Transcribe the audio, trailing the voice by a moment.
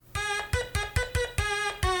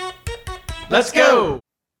Let's go.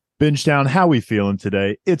 Bingetown, how we feeling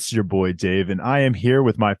today? It's your boy Dave, and I am here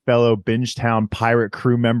with my fellow Bingetown pirate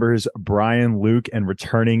crew members, Brian, Luke, and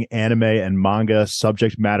returning anime and manga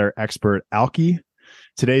subject matter expert, Alki.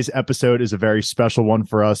 Today's episode is a very special one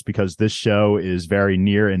for us because this show is very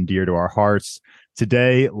near and dear to our hearts.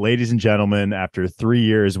 Today, ladies and gentlemen, after 3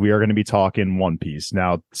 years, we are going to be talking One Piece.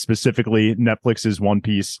 Now, specifically, Netflix's One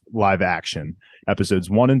Piece live action. Episodes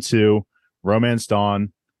 1 and 2, Romance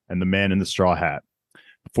Dawn, and The Man in the Straw Hat.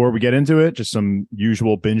 Before we get into it, just some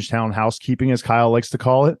usual Bingetown housekeeping, as Kyle likes to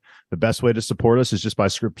call it. The best way to support us is just by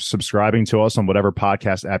subscribing to us on whatever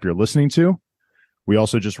podcast app you're listening to. We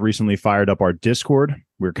also just recently fired up our Discord.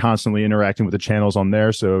 We're constantly interacting with the channels on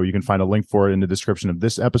there, so you can find a link for it in the description of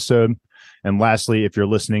this episode. And lastly, if you're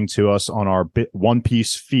listening to us on our One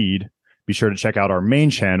Piece feed, be sure to check out our main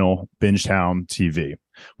channel, Bingetown TV.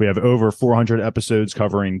 We have over 400 episodes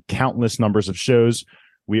covering countless numbers of shows.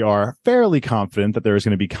 We are fairly confident that there is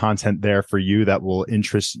going to be content there for you that will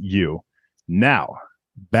interest you. Now,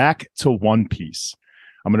 back to One Piece.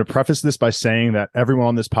 I'm going to preface this by saying that everyone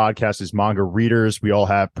on this podcast is manga readers. We all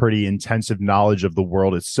have pretty intensive knowledge of the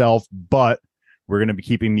world itself, but we're going to be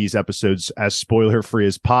keeping these episodes as spoiler-free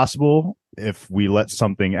as possible. If we let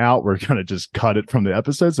something out, we're going to just cut it from the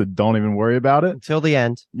episode, so don't even worry about it. Until the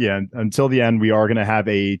end. Yeah, until the end, we are going to have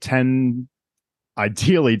a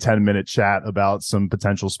ideally 10-minute chat about some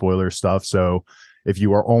potential spoiler stuff. So if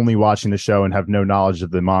you are only watching the show and have no knowledge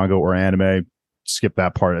of the manga or anime, skip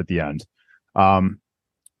that part at the end.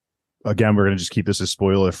 Again, we're going to just keep this as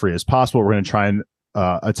spoiler free as possible. We're going to try and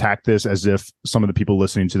attack this as if some of the people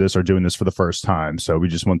listening to this are doing this for the first time. So we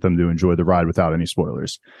just want them to enjoy the ride without any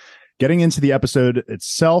spoilers. Getting into the episode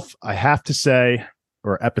itself, I have to say,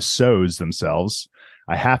 or episodes themselves,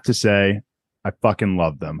 I have to say, I fucking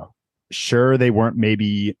love them. Sure, they weren't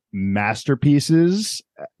maybe masterpieces.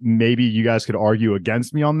 Maybe you guys could argue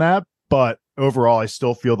against me on that, but overall, I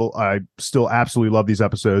still absolutely love these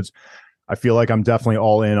episodes. I feel like I'm definitely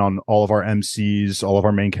all in on all of our MCs, all of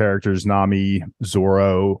our main characters, Nami,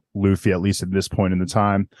 Zoro, Luffy, at least at this point in the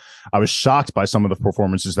time. I was shocked by some of the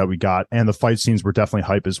performances that we got, and the fight scenes were definitely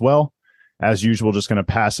hype as well. As usual, just going to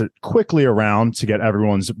pass it quickly around to get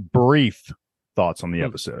everyone's brief thoughts on the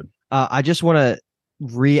episode. I just want to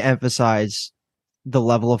re-emphasize the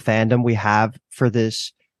level of fandom we have for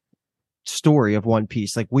this story of One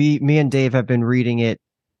Piece. Like me and Dave have been reading it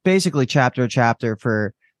basically chapter to chapter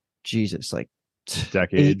for like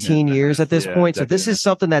decade, 18 years at this point. So this is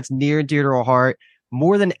something that's near and dear to our heart,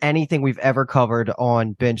 more than anything we've ever covered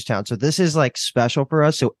on Bingetown. So this is like special for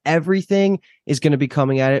us. So everything is going to be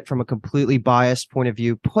coming at it from a completely biased point of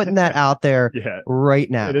view, putting that out there right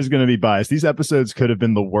now. It is going to be biased. These episodes could have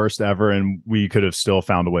been the worst ever, and we could have still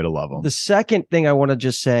found a way to love them. The second thing I want to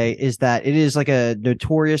just say is that it is like a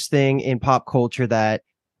notorious thing in pop culture that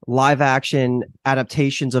live action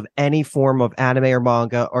adaptations of any form of anime or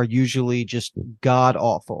manga are usually just god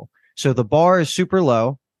awful. So the bar is super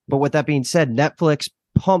low. But with that being said, Netflix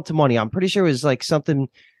pumped money. I'm pretty sure it was like something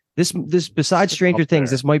this besides Stranger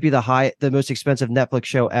Things, this might be the most expensive Netflix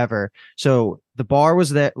show ever. So the bar was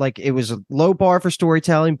there, like it was a low bar for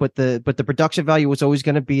storytelling, but the production value was always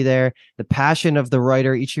going to be there. The passion of the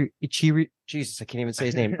writer, Ichiri, Jesus, I can't even say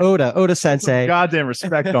his name. Oda Sensei. Goddamn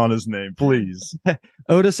respect on his name, please.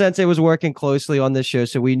 Oda Sensei was working closely on this show,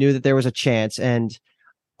 so we knew that there was a chance. And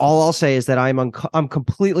all I'll say is that I'm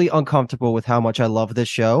completely uncomfortable with how much I love this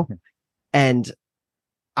show, and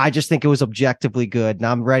I just think it was objectively good. And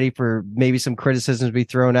I'm ready for maybe some criticisms to be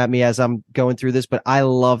thrown at me as I'm going through this, but I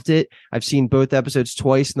loved it. I've seen both episodes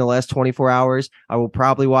twice in the last 24 hours. I will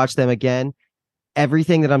probably watch them again.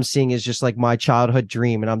 Everything that I'm seeing is just like my childhood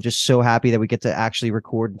dream. And I'm just so happy that we get to actually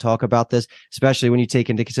record and talk about this, especially when you take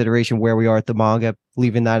into consideration where we are at the manga.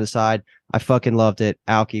 Leaving that aside, I fucking loved it.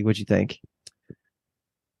 Alki, what'd you think?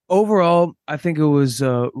 Overall, I think it was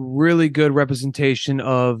a really good representation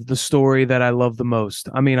of the story that I love the most.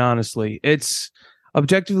 I mean, honestly, it's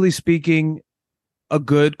objectively speaking a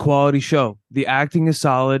good quality show. The acting is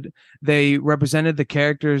solid. They represented the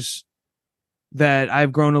characters that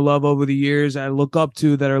I've grown to love over the years. I look up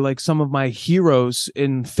to that are like some of my heroes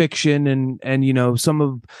in fiction, and you know, some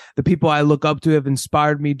of the people I look up to have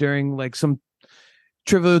inspired me during like some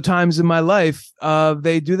trivial times in my life.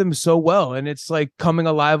 They do them so well, and it's like coming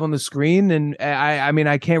alive on the screen. And I mean,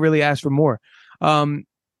 I can't really ask for more.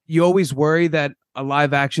 You always worry that a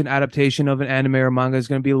live action adaptation of an anime or manga is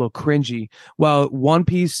going to be a little cringy. Well, One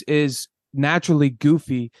Piece is naturally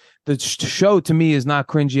goofy. The show to me is not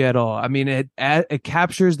cringy at all. I mean, it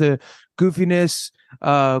captures the goofiness,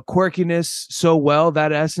 quirkiness so well.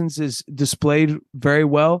 That essence is displayed very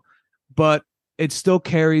well, but it still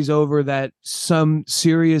carries over that some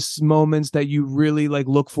serious moments that you really like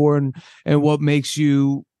look for, and what makes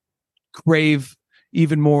you crave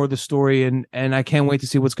even more of the story. And I can't wait to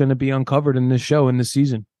see what's going to be uncovered in this show in this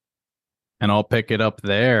season. And I'll pick it up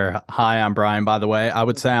there. Hi, I'm Brian, by the way. I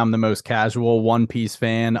would say I'm the most casual One Piece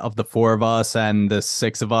fan of the four of us and the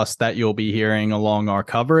six of us that you'll be hearing along our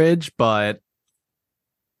coverage, but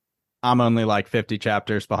I'm only like 50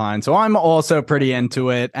 chapters behind. So I'm also pretty into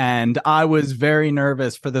it. And I was very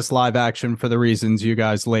nervous for this live action for the reasons you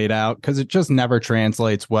guys laid out, because it just never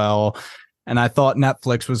translates well. And I thought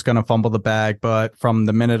Netflix was going to fumble the bag, but from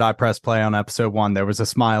the minute I pressed play on episode 1, there was a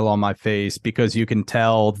smile on my face, because you can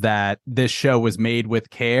tell that this show was made with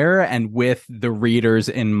care and with the readers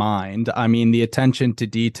in mind. I mean, the attention to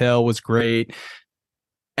detail was great.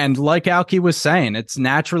 And like Aoki was saying, it's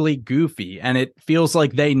naturally goofy, and it feels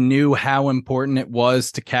like they knew how important it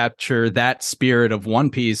was to capture that spirit of One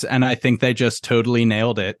Piece. And I think they just totally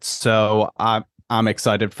nailed it. So I'm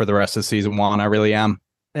excited for the rest of season 1. I really am.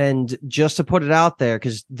 And just to put it out there,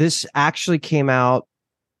 because this actually came out,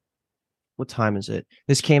 what time is it?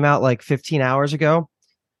 This came out like 15 hours ago.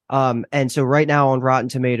 And so right now on Rotten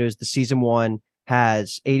Tomatoes, the season 1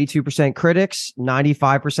 has 82% critics,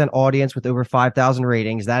 95% audience with over 5,000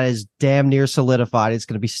 ratings. That is damn near solidified. It's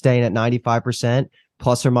going to be staying at 95%,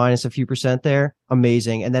 plus or minus a few percent there.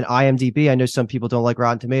 Amazing. And then IMDb, I know some people don't like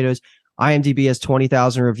Rotten Tomatoes. IMDb has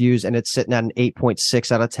 20,000 reviews, and it's sitting at an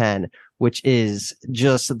 8.6 out of 10, which is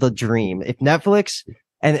just the dream. If Netflix,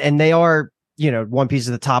 and they are, One Piece is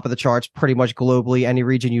at the top of the charts pretty much globally, any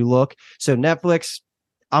region you look. So Netflix,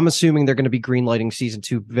 I'm assuming they're going to be greenlighting season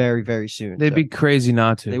 2 very, very soon. They'd be crazy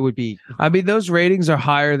not to. They would be. I mean, those ratings are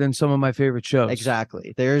higher than some of my favorite shows.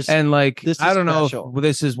 Exactly. And like, I don't know if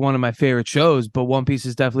this is one of my favorite shows, but One Piece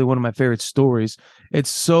is definitely one of my favorite stories.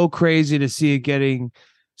 It's so crazy to see it getting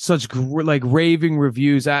such raving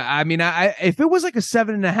reviews. I mean, if it was like a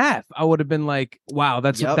 7.5, I would have been like, wow,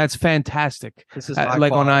 that's fantastic. This is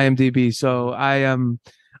like on IMDb. So I'm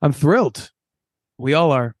thrilled. We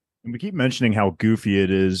all are. And we keep mentioning how goofy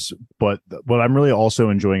it is, but what I'm really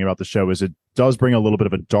also enjoying about the show is it does bring a little bit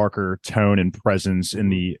of a darker tone and presence in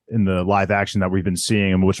the live action that we've been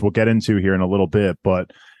seeing, and which we'll get into here in a little bit.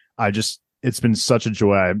 But it's been such a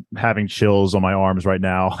joy. I'm having chills on my arms right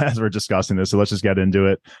now as we're discussing this. So let's just get into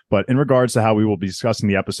it. But in regards to how we will be discussing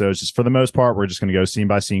the episodes, just for the most part, we're just going to go scene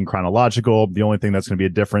by scene chronological. The only thing that's going to be a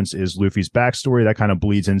difference is Luffy's backstory. That kind of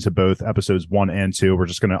bleeds into both episodes 1 and 2. We're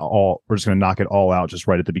just going to knock it all out just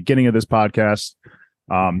right at the beginning of this podcast.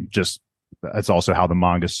 That's also how the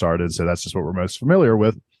manga started. So that's just what we're most familiar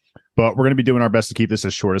with. But we're going to be doing our best to keep this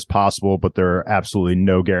as short as possible, but there are absolutely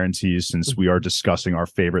no guarantees since we are discussing our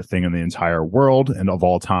favorite thing in the entire world and of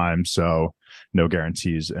all time. So no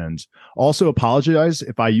guarantees. And also apologize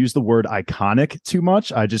if I use the word iconic too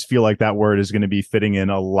much. I just feel like that word is going to be fitting in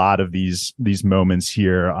a lot of these moments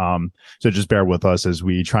here. So just bear with us as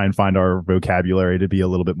we try and find our vocabulary to be a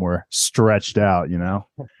little bit more stretched out,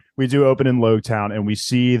 We do open in Logtown, and we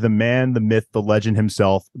see the man, the myth, the legend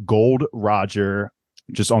himself, Gold Roger,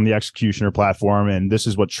 just on the executioner platform. And this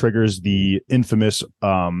is what triggers the infamous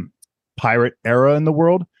pirate era in the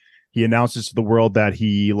world. He announces to the world that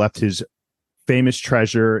he left his famous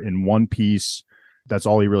treasure in One Piece. That's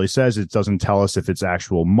all he really says. It doesn't tell us if it's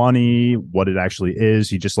actual money, what it actually is.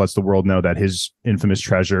 He just lets the world know that his infamous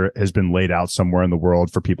treasure has been laid out somewhere in the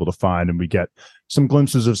world for people to find. And we get some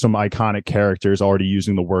glimpses of some iconic characters already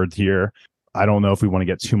using the word here. I don't know if we want to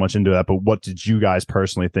get too much into that, but what did you guys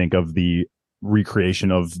personally think of the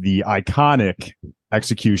recreation of the iconic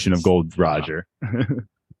execution of Gold Roger?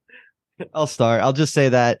 I'll start. I'll just say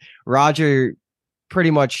that Roger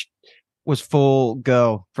pretty much was full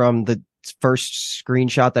go from the first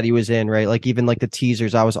screenshot that he was in, right? Like even like the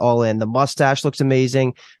teasers, I was all in. The mustache looks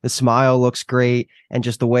amazing. The smile looks great. And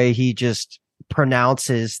just the way he just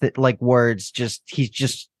pronounces that like words, he's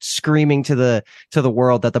just screaming to the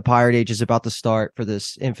world that the pirate age is about to start for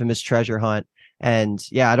this infamous treasure hunt. And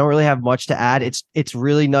yeah, I don't really have much to add. It's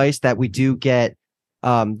really nice that we do get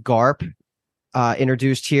Garp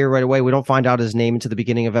introduced here right away. We don't find out his name until the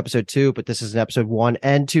beginning of episode 2, but this is an episode 1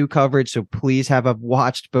 and 2 coverage. So please have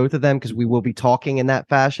watched both of them, because we will be talking in that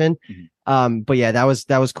fashion. Mm-hmm. But yeah, that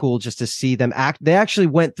was cool just to see them act. They actually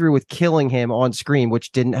went through with killing him on screen,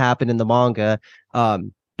 which didn't happen in the manga.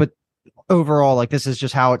 But overall, like this is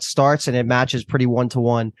just how it starts, and it matches pretty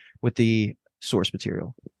 1-to-1 with the source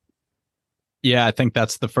material. Yeah, I think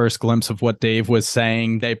that's the first glimpse of what Dave was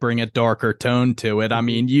saying. They bring a darker tone to it. I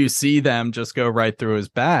mean, you see them just go right through his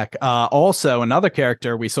back. Also, another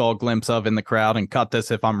character we saw a glimpse of in the crowd, and cut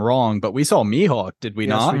this if I'm wrong, but we saw Mihawk, did we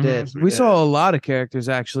Yes, not? we did. We saw a lot of characters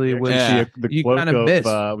actually. Which Yeah. you kind of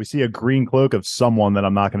missed. We see a green cloak of someone that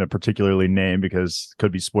I'm not going to particularly name because it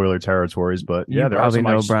could be spoiler territories. But yeah, you there are probably some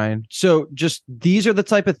know, like, Brian. So just these are the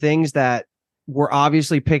type of things that we're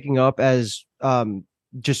obviously picking up as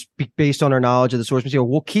based on our knowledge of the source material.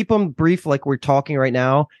 We'll keep them brief like we're talking right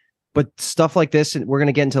now, but stuff like this, and we're going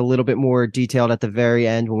to get into a little bit more detailed at the very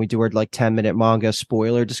end when we do our like 10-minute manga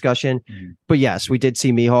spoiler discussion. Mhm. But yes, we did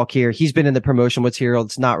see Mihawk here. He's been in the promotional material.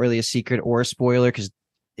 It's not really a secret or a spoiler because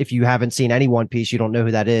if you haven't seen any One Piece, you don't know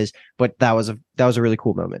who that is. But that was a really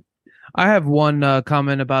cool moment. I have one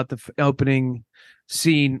comment about the opening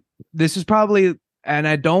scene. This is probably, and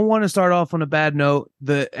I don't want to start off on a bad note.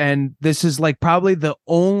 And this is like probably the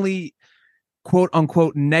only quote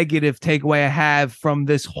unquote negative takeaway I have from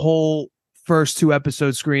this whole first 2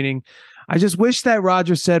 episode screening. I just wish that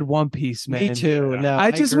Roger said One Piece, man. Me too. No,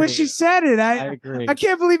 I just wish he said it. I agree. I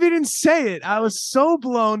can't believe he didn't say it. I was so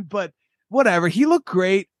blown, but whatever. He looked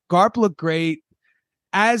great. Garp looked great.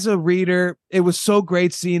 As a reader, it was so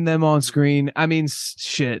great seeing them on screen. I mean,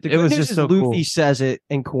 shit. It was just so Luffy cool. says it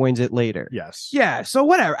and coins it later. yes, Yeah, so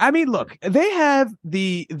whatever. I mean, look, they have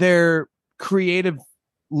their creative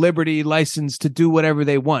liberty license to do whatever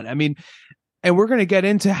they want. I mean, and we're going to get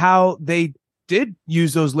into how they did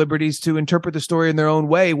use those liberties to interpret the story in their own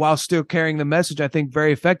way while still carrying the message, I think,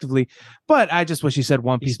 very effectively. But I just wish he said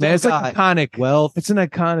One Piece, man. It's like iconic. Well, It's an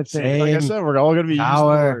iconic thing. like I said, we're all going to be using the Power.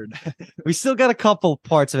 word. we still got a couple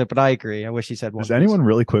parts of it, but I agree. I wish he said one. Does anyone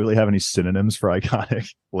really quickly have any synonyms for iconic,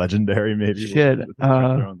 legendary? Maybe Shit,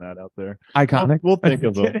 throwing that out there. Iconic. We'll think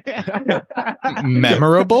of them.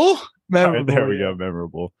 Memorable? All right, Memorable. there we go.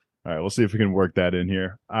 Memorable. All right, we'll see if we can work that in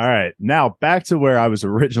here. All right, now back to where I was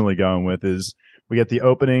originally going with is we get the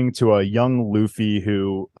opening to a young Luffy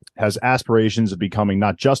who has aspirations of becoming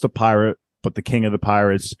not just a pirate, but the king of the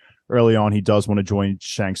pirates. Early on, he does want to join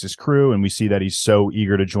Shanks's crew, and we see that he's so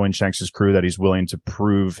eager to join Shanks's crew that he's willing to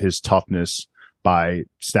prove his toughness by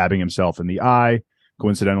stabbing himself in the eye.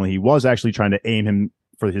 Coincidentally, he was actually trying to aim him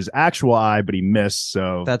for his actual eye, but he missed.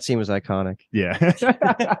 So That scene was iconic. yeah.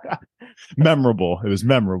 Memorable. It was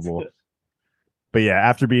memorable. But yeah,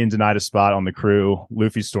 after being denied a spot on the crew,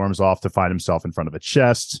 Luffy storms off to find himself in front of a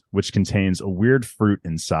chest, which contains a weird fruit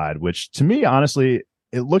inside, which to me, honestly,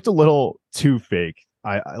 it looked a little too fake.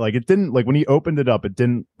 I like it didn't like when he opened it up, it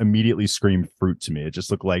didn't immediately scream fruit to me. It just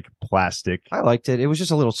looked like plastic. I liked it. It was just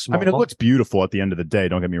a little small. I mean, it looked beautiful at the end of the day.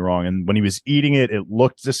 Don't get me wrong. And when he was eating it, it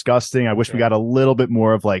looked disgusting. I wish we got a little bit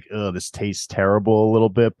more of like, oh, this tastes terrible a little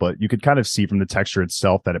bit. But you could kind of see from the texture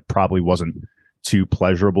itself that it probably wasn't too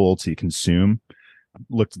pleasurable to consume.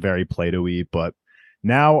 Looked very Play-Doh-y. But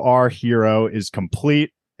now our hero is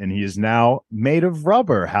complete, and he is now made of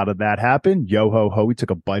rubber. How did that happen? Yo ho ho! He took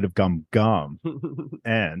a bite of gum.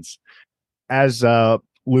 And as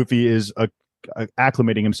Luffy is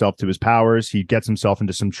acclimating himself to his powers, he gets himself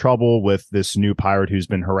into some trouble with this new pirate who's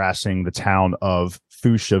been harassing the town of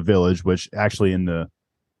Fuchsia Village, which actually in the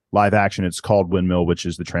live action it's called Windmill, which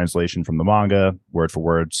is the translation from the manga word for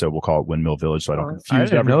word. So we'll call it Windmill Village, so I don't confuse I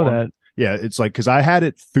didn't everyone. know that. Yeah, it's like because I had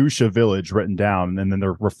it Fuchsia Village written down, and then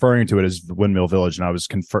they're referring to it as Windmill Village, and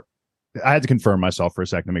I had to confirm myself for a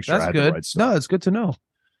second to make sure I That's had good. the right stuff. No, it's good to know.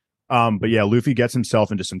 But yeah, Luffy gets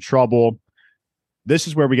himself into some trouble. This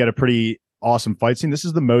is where we get a pretty awesome fight scene. This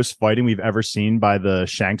is the most fighting we've ever seen by the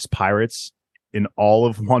Shanks pirates in all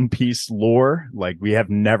of One Piece lore. Like, we have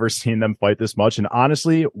never seen them fight this much. And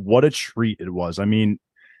honestly, what a treat it was. I mean,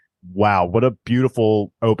 wow, what a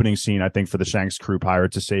beautiful opening scene, I think, for the Shanks crew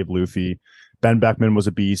pirate to save Luffy. Ben Beckman was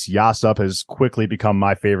a beast. Yasop has quickly become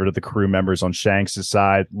my favorite of the crew members on Shanks'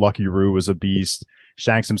 side. Lucky Roo was a beast.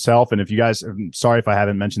 Shanks himself, and if you guys, I'm sorry if I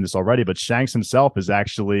haven't mentioned this already, but Shanks himself is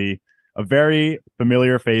actually a very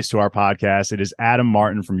familiar face to our podcast. It is Adam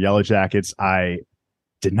Martin from Yellow Jackets. I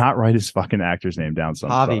did not write his fucking actor's name down, so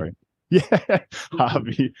I'm Javi. sorry. Yeah,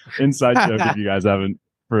 Javi. Inside joke if you guys haven't,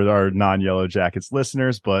 for our non-Yellow Jackets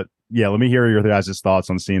listeners. But yeah, let me hear your guys' thoughts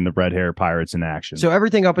on seeing the red hair pirates in action. So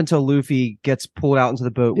everything up until Luffy gets pulled out into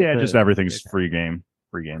the boat. Yeah, with just the- everything's free game.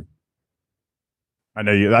 Free game. I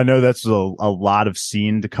know that's a lot of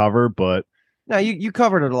scene to cover, but No, you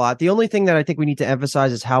covered it a lot. The only thing that I think we need to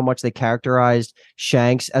emphasize is how much they characterized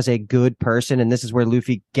Shanks as a good person. And this is where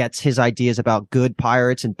Luffy gets his ideas about good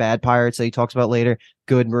pirates and bad pirates that he talks about later.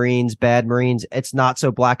 Good Marines, bad Marines. It's not so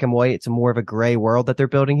black and white. It's more of a gray world that they're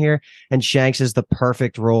building here. And Shanks is the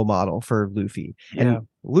perfect role model for Luffy. And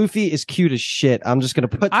Luffy is cute as shit. I'm just gonna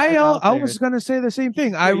put. That out I there. was gonna say the same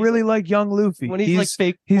thing. I He's really like young Luffy. when he's like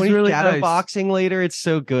fake. he's when he's really shadow nice. boxing later, it's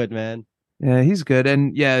so good, man. Yeah, he's good,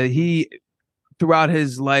 and yeah, he throughout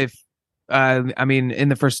his life. I mean, in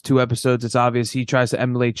the first 2 episodes, it's obvious he tries to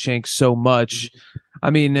emulate Shanks so much. I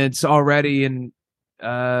mean, it's already and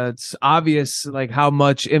it's obvious like how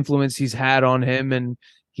much influence he's had on him, and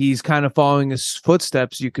he's kind of following his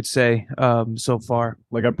footsteps, you could say, so far.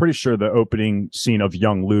 Like, I'm pretty sure the opening scene of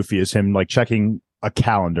young Luffy is him like checking a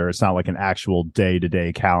calendar. It's not like an actual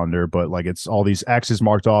day-to-day calendar, but like it's all these X's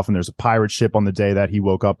marked off, and there's a pirate ship on the day that he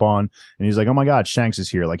woke up on, and he's like, oh my god, Shanks is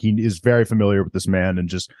here. Like, he is very familiar with this man and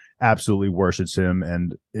just absolutely worships him.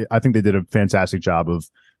 And I think they did a fantastic job of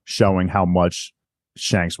showing how much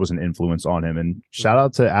Shanks was an influence on him. And shout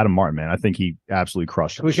out to Adam Martin, man. I think he absolutely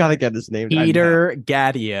crushed it. We gotta get his name. Peter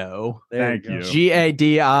Gadio. There Thank go. you.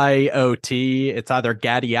 Gadiot. It's either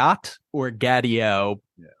Gadiot or Gadio.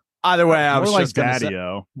 Yeah. Either way, I More was like just gonna say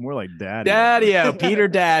Daddy-O. More like Daddy. Daddio, Peter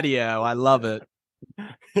Daddio. I love it.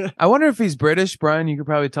 I wonder if he's British, Brian. You could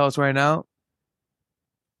probably tell us right now.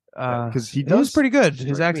 Because he It was does pretty good.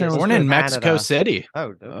 His accent was Born good. in Mexico Canada. City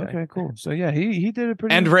Oh, okay. Okay, cool. So yeah, he did a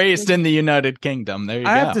pretty and raised in the United Kingdom. There you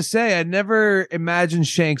I go. have to say, I never imagined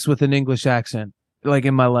Shanks with an English accent, like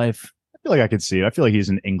in my life. I feel like I could see it. I feel like he's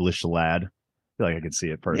an English lad. I feel like I could see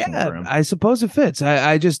it personally for him. I suppose it fits.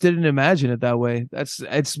 I just didn't imagine it that way.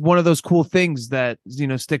 It's one of those cool things that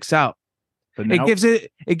sticks out. But now,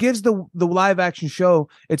 It gives the live action show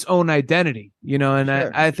its own identity, and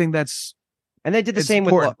Sure. I think that's And they did the It's same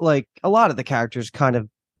important. with like a lot of the characters. Kind of,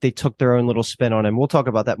 they took their own little spin on him. We'll talk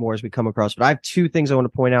about that more as we come across. But I have 2 things I want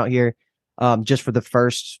to point out here, just for the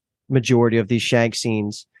first majority of these Shank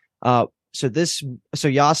scenes. So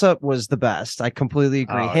Yasa was the best. I completely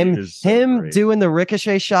agree. Oh, he is so him great. doing the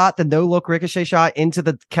ricochet shot, the no look ricochet shot into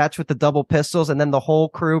the catch with the double pistols, and then the whole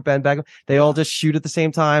crew, Ben Beckman, they all just shoot at the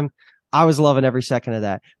same time. I was loving every second of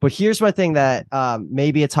that. But here's my thing that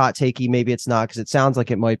maybe it's hot takey, maybe it's not, because it sounds like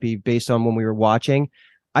it might be based on when we were watching.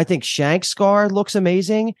 I think Shank's scar looks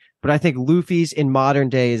amazing, but I think Luffy's in modern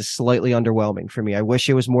day is slightly underwhelming for me. I wish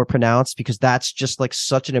it was more pronounced, because that's just like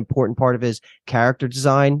such an important part of his character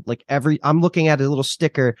design. Like I'm looking at a little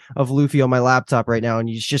sticker of Luffy on my laptop right now, and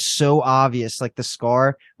it's just so obvious, like the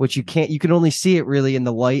scar, which you can only see it really in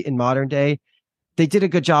the light in modern day. They did a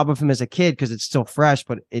good job of him as a kid because it's still fresh,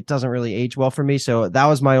 but it doesn't really age well for me. So that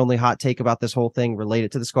was my only hot take about this whole thing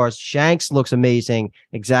related to the scars. Shanks looks amazing,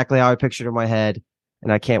 exactly how I pictured it in my head.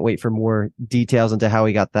 And I can't wait for more details into how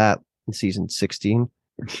he got that in season 16.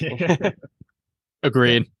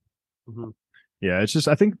 Agreed. Yeah, it's just,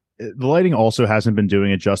 I think the lighting also hasn't been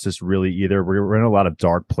doing it justice really either. We're in a lot of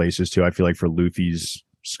dark places too, I feel like, for Luffy's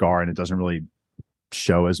scar, and it doesn't really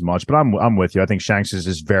show as much. But I'm with you. I think Shanks's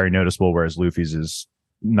is very noticeable, whereas Luffy's is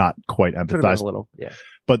not quite Could have been a empathized. little, yeah.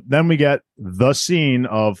 But then we get the scene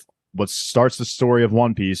of what starts the story of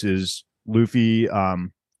One Piece is Luffy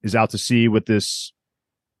is out to sea with this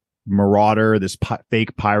marauder, this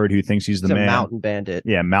fake pirate who thinks he's the He's a man. mountain bandit.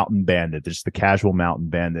 Yeah, mountain bandit. Just the casual mountain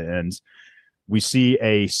bandit. And we see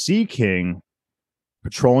a Sea King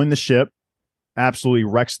patrolling the ship, absolutely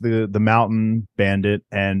wrecks the mountain bandit,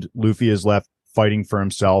 and Luffy is left fighting for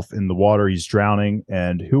himself in the water. He's drowning,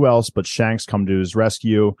 and who else but Shanks come to his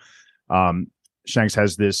rescue. Shanks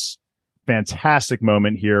has this fantastic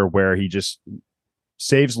moment here where he just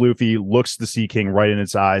saves Luffy, looks the Sea King right in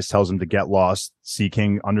its eyes, tells him to get lost. Sea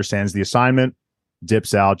King understands the assignment,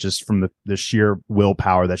 dips out just from the sheer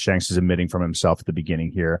willpower that Shanks is emitting from himself at the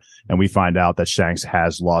beginning here. And we find out that Shanks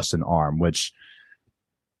has lost an arm, which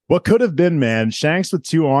what could have been, man. Shanks with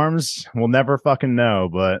 2 arms, we'll never fucking know.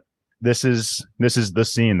 But this is the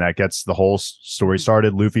scene that gets the whole story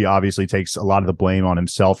started. Luffy obviously takes a lot of the blame on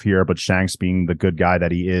himself here, but Shanks, being the good guy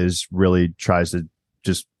that he is, really tries to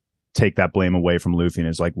just take that blame away from Luffy and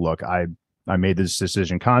is like, look, I made this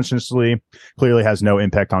decision consciously. Clearly has no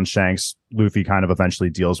impact on Shanks. Luffy kind of eventually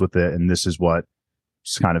deals with it, and this is what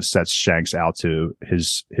kind of sets Shanks out to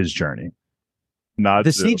his journey. The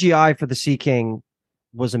CGI for the Sea King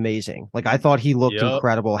was amazing. Like, I thought he looked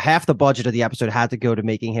incredible. Half the budget of the episode had to go to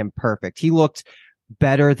making him perfect. He looked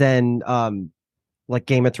better than like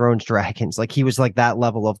Game of Thrones dragons. Like, he was like that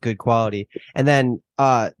level of good quality. And then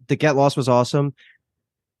the Get Lost was awesome.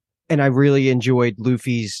 And I really enjoyed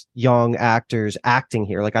Luffy's young actors acting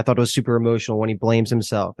here. Like, I thought it was super emotional when he blames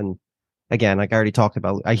himself. And again, like I already talked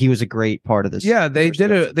about, he was a great part of this. Yeah, they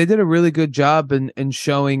did a really good job in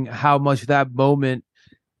showing how much that moment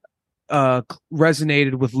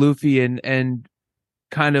resonated with Luffy and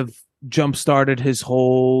kind of jump started his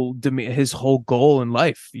whole goal in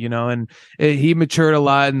life, and he matured a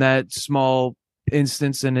lot in that small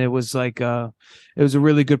instance, and it was like it was a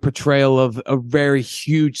really good portrayal of a very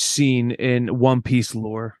huge scene in One Piece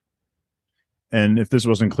lore. And if this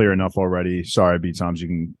wasn't clear enough already, sorry, B-Toms,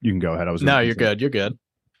 you can go ahead. You're good. You're good.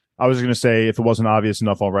 I was going to say, if it wasn't obvious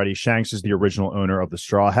enough already, Shanks is the original owner of the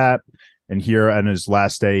Straw Hat. And here on his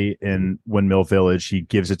last day in Windmill Village, he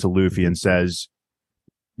gives it to Luffy and says,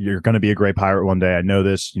 "You're going to be a great pirate one day. I know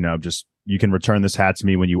this. Just you can return this hat to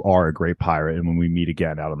me when you are a great pirate and when we meet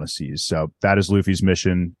again out on the seas." So that is Luffy's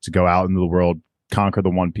mission, to go out into the world, conquer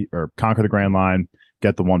the Grand Line,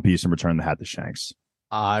 get the One Piece, and return the hat to Shanks.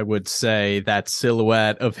 I would say that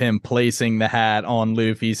silhouette of him placing the hat on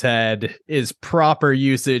Luffy's head is proper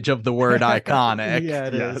usage of the word iconic. Yeah,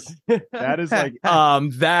 it is. That is like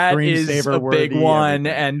that is a big one,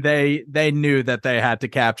 everything. and they knew that they had to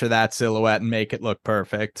capture that silhouette and make it look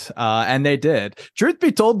perfect. And they did. Truth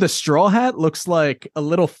be told, the straw hat looks like a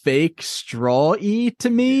little fake straw-y to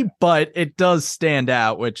me, but it does stand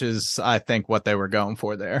out, which is, I think, what they were going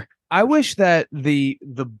for there. I wish that the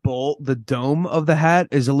dome of the hat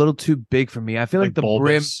is a little too big for me. I feel like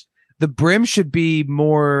the brim should be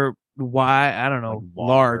more wide. I don't know, Like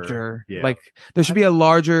larger. yeah. Like there should be a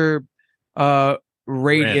larger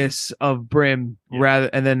radius of brim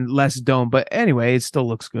and then less dome. But anyway, it still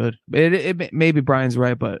looks good. It maybe Brian's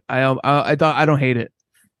right, but I don't hate it.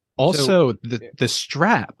 Also, the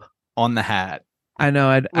strap on the hat. I know.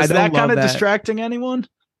 I Was don't that love kind of that. distracting anyone?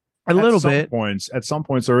 A little bit. At some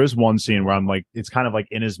points, there is one scene where I'm like, it's kind of like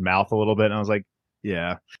in his mouth a little bit, and I was like,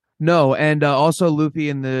 yeah. No, and also Luffy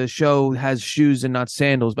in the show has shoes and not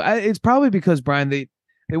sandals, but it's probably because Brian they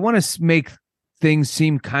want to make things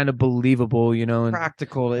seem kind of believable, and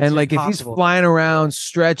Practical. It's and like impossible. if he's flying around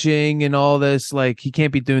stretching and all this, like he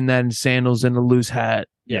can't be doing that in sandals and a loose hat.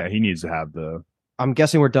 Yeah, he needs to have the. I'm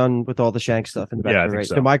guessing we're done with all the Shanks stuff in the back. Yeah, I think right?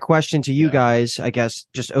 so. So my question to you guys, I guess,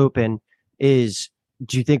 just open is: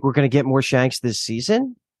 do you think we're going to get more Shanks this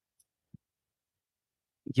season?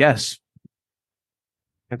 Yes.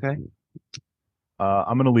 Okay.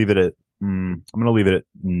 I'm gonna leave it at. I'm gonna leave it at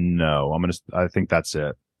no. I think that's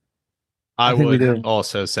it. I think we would do.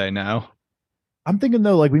 also say no. I'm thinking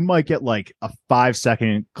though, like we might get like a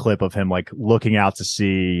 5-second clip of him like looking out to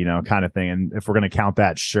sea, kind of thing. And if we're gonna count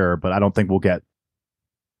that, sure. But I don't think we'll get.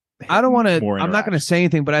 I don't want to. more I'm not going to interaction. say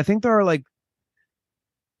anything, but I think there are like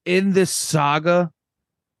in this saga,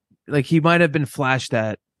 like he might have been flashed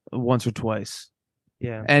at once or twice,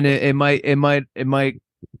 Yeah. and it might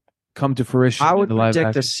come to fruition. I in would the live predict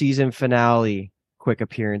a action. season finale quick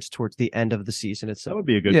appearance towards the end of the season That itself. would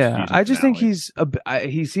be a good. Yeah, season I just think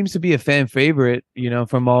finale. he seems to be a fan favorite,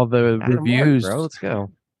 from all the Adam reviews. Warren, bro. Let's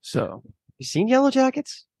go. So You seen Yellow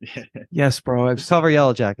Jackets? yes, bro. I've Just cover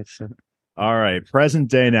Yellow Jackets. All right, present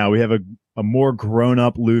day now. We have a more grown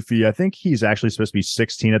up Luffy. I think he's actually supposed to be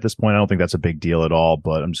 16 at this point. I don't think that's a big deal at all,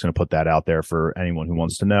 but I'm just going to put that out there for anyone who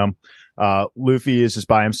wants to know. Luffy is just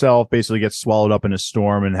by himself, basically gets swallowed up in a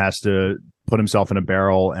storm and has to put himself in a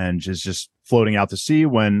barrel and is just floating out to sea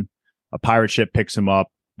when a pirate ship picks him up.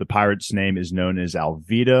 The pirate's name is known as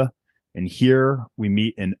Alvida. And here we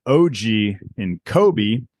meet an OG in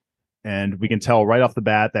Kobe. And we can tell right off the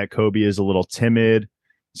bat that Kobe is a little timid.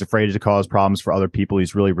 He's afraid to cause problems for other people.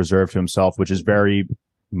 He's really reserved to himself, which is very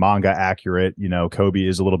manga accurate. Kobe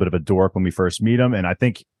is a little bit of a dork when we first meet him. And I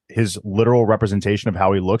think his literal representation of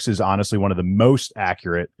how he looks is honestly one of the most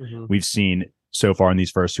accurate we've seen so far in these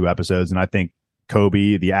first 2 episodes. And I think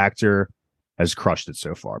Kobe, the actor, has crushed it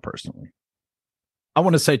so far, personally. I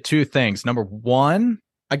want to say 2 things. Number one,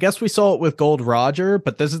 I guess we saw it with Gold Roger,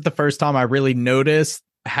 but this is the first time I really noticed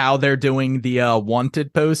how they're doing the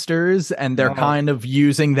wanted posters, and they're kind of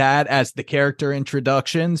using that as the character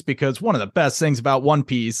introductions, because one of the best things about One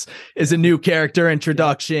Piece is a new character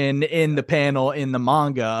introduction in the panel in the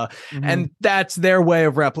manga. And that's their way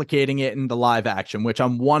of replicating it in the live action, which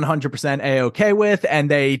I'm 100% a-okay with. And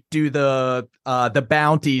they do the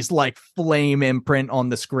bounties like flame imprint on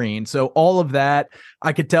the screen. So all of that,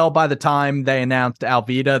 I could tell by the time they announced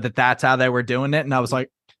Alvida that that's how they were doing it. And I was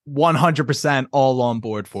like, 100% all on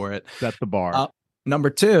board for it. That's the bar. Number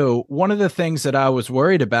 2, one of the things that I was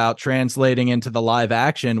worried about translating into the live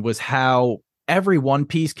action was how every One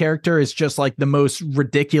Piece character is just like the most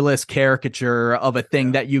ridiculous caricature of a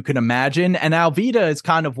thing that you can imagine. And Alvida is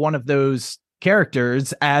kind of one of those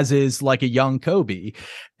characters, as is like a young Kobe.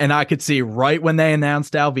 And I could see right when they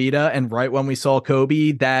announced Alvida and right when we saw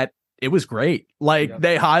Kobe that it was great. Like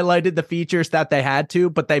they highlighted the features that they had to,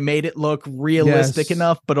 but they made it look realistic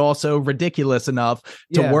enough, but also ridiculous enough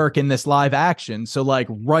to work in this live action. So like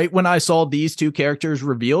right when I saw these 2 characters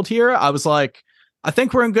revealed here, I was like, I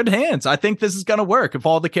think we're in good hands. I think this is going to work if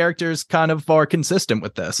all the characters kind of are consistent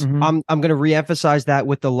with this. Mhm. I'm going to reemphasize that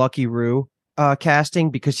with the Lucky Roo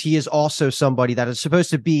casting, because he is also somebody that is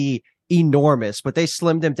supposed to be enormous, but they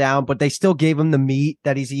slimmed him down, but they still gave him the meat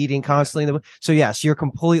that he's eating constantly. So yes, you're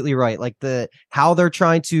completely right. Like how they're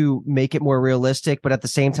trying to make it more realistic, but at the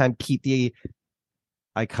same time keep the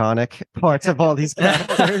iconic parts of all these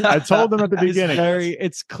characters. I told them at the beginning.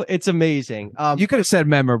 It's amazing. You could have said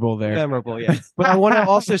memorable there. Memorable, yeah. But I want to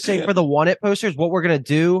also say for the Want It posters, what we're gonna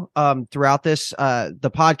do throughout this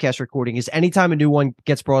the podcast recording is anytime a new one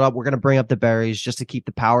gets brought up, we're gonna bring up the berries just to keep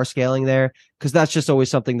the power scaling there, because that's just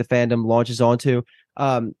always something the fandom launches onto.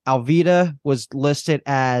 Alvida was listed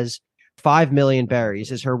as 5 million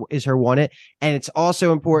berries is her Want It, and it's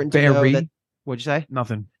also important to know that. What'd you say?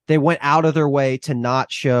 Nothing. They went out of their way to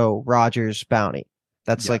not show Roger's bounty.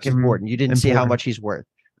 That's like important. You didn't see how much he's worth.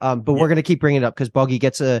 But we're gonna keep bringing it up because Buggy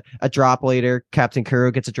gets a drop later. Captain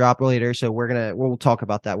Kuro gets a drop later. So we'll talk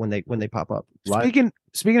about that when they pop up.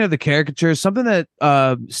 Speaking of the caricatures, something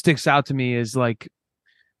that sticks out to me is like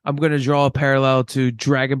I'm gonna draw a parallel to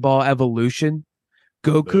Dragon Ball Evolution.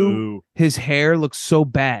 Goku, Ooh. his hair looks so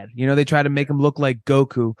bad. You know, they try to make him look like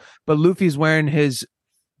Goku, but Luffy's wearing his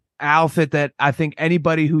outfit that I think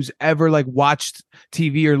anybody who's ever like watched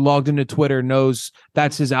TV or logged into Twitter knows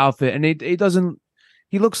that's his outfit, and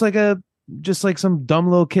he looks like just like some dumb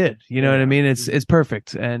little kid. You know what I mean? It's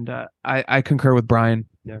perfect, and I concur with Brian.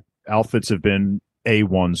 Yeah, outfits have been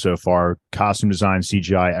A1 so far. Costume design,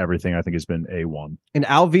 CGI, everything I think has been A1. And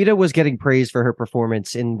Alvida was getting praised for her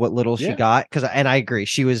performance in what little she got, and I agree,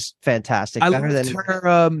 she was fantastic. I loved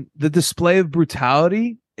her the display of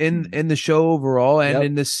brutality in the show overall, and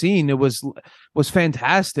in the scene it was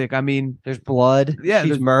fantastic. I mean, there's blood. Yeah,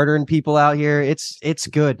 she's murdering people out here. It's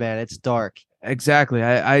good, man. It's dark. Exactly.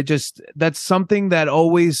 I just that's something that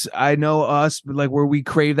always I know us like where we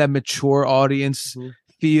crave that mature audience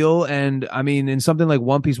feel, and I mean in something like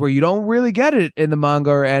One Piece where you don't really get it in the manga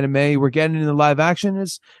or anime, we're getting it in the live action.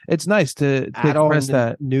 It's nice to express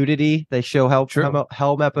that nudity. They show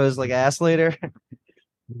Helmeppo's like ass later.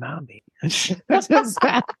 Mommy. We get some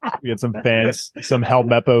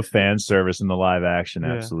Helmeppo fan service in the live action,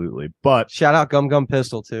 absolutely. But shout out Gum Gum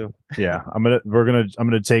Pistol too. Yeah, I'm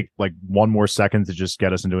gonna take like one more second to just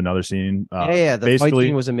get us into another scene. The fight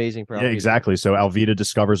scene was amazing for Alvida. Yeah, exactly. So Alvida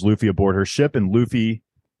discovers Luffy aboard her ship, and Luffy,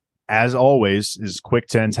 as always, is quick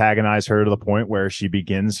to antagonize her to the point where she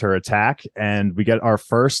begins her attack, and we get our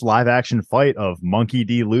first live action fight of Monkey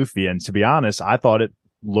D. Luffy. And to be honest, I thought it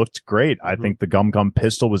looked great. I think the Gum Gum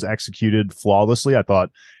Pistol was executed flawlessly. I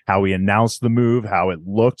thought how he announced the move, how it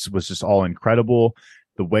looked was just all incredible.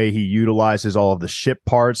 The way he utilizes all of the ship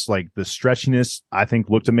parts, like the stretchiness, I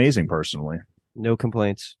think looked amazing personally. No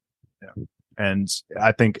complaints. Yeah. And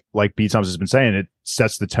I think, like B Thomas has been saying, it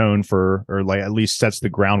sets the tone for, or like at least sets the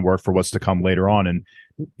groundwork for what's to come later on. And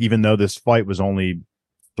even though this fight was only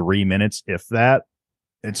 3 minutes, if that,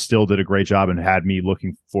 it still did a great job and had me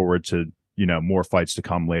looking forward to more fights to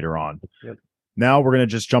come later on. Yep. Now we're gonna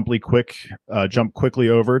just jump quickly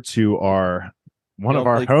over to one of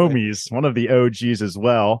our homies, one of the OGs as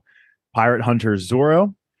well, Pirate Hunter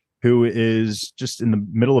Zoro, who is just in the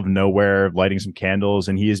middle of nowhere lighting some candles,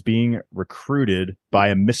 and he is being recruited by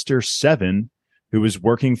a Mr. Seven who is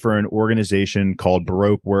working for an organization called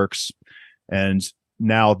Baroque Works. And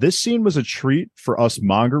now this scene was a treat for us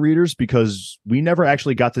manga readers because we never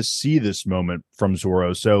actually got to see this moment from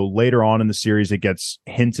Zoro. So later on in the series, it gets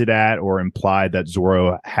hinted at or implied that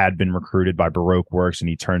Zoro had been recruited by Baroque Works and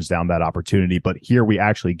he turns down that opportunity. But here we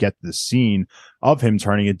actually get the scene of him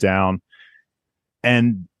turning it down.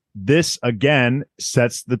 And this, again,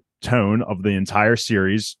 sets the tone of the entire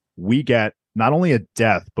series. We get not only a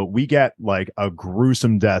death, but we get like a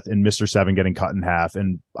gruesome death in Mr. Seven getting cut in half.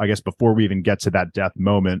 And I guess before we even get to that death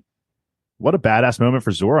moment, what a badass moment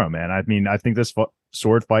for Zoro, man. I mean, I think this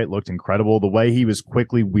sword fight looked incredible. The way he was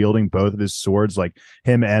quickly wielding both of his swords, like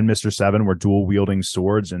him and Mr. Seven were dual wielding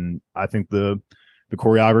swords. And I think the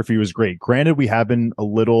choreography was great. Granted, we have been a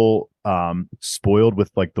little spoiled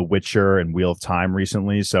with like The Witcher and Wheel of Time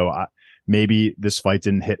recently. So maybe this fight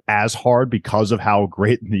didn't hit as hard because of how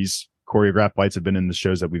great these choreographed fights have been in the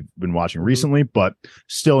shows that we've been watching recently, but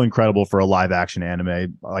still incredible for a live action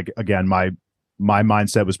anime. Like, again, my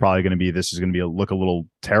mindset was probably going to be, this is going to look a little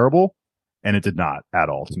terrible, and it did not at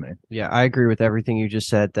all to me. Yeah, I agree with everything you just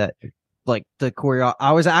said. That like the choreo,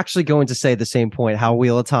 I was actually going to say the same point, how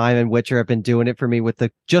Wheel of Time and Witcher have been doing it for me with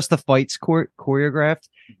the fights choreographed.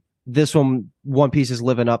 This One Piece is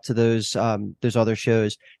living up to those other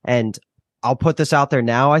shows. And I'll put this out there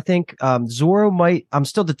now. I think Zoro might. I'm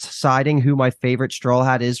still deciding who my favorite Straw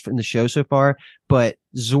Hat is from the show so far, but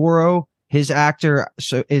Zoro, his actor,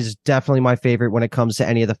 is definitely my favorite when it comes to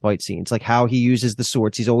any of the fight scenes. Like how he uses the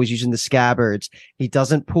swords. He's always using the scabbards. He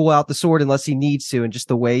doesn't pull out the sword unless he needs to, and just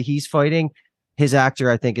the way he's fighting. His actor,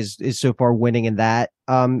 I think, is so far winning in that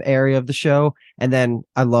area of the show. And then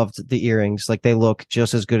I loved the earrings. Like they look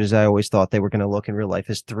just as good as I always thought they were going to look in real life.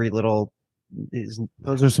 His three little.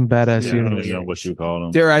 Those are some badass I don't earrings. even know what you call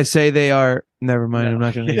them. Dare I say they are? Never mind. I'm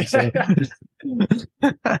not going to say.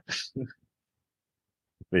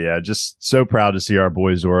 But yeah, just so proud to see our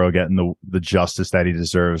boy Zoro getting the justice that he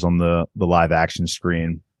deserves on the live action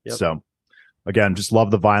screen. Yep. So again, just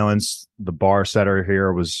love the violence. The bar setter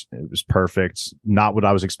here was perfect. Not what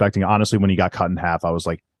I was expecting. Honestly, when he got cut in half, I was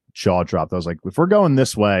like jaw dropped. I was like, if we're going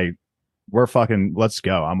this way, let's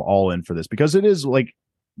go. I'm all in for this because it is like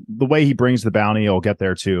the way he brings the bounty. I'll get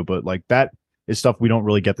there too, but like that is stuff we don't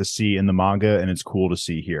really get to see in the manga, and it's cool to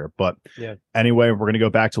see here. But anyway, we're going to go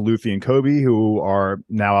back to Luffy and Kobe, who are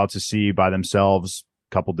now out to sea by themselves,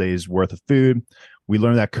 a couple days worth of food. We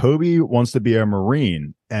learn that Kobe wants to be a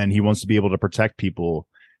Marine and he wants to be able to protect people.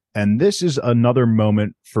 And this is another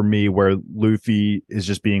moment for me where Luffy is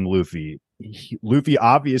just being Luffy. Luffy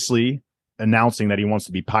obviously announcing that he wants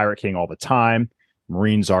to be Pirate King all the time.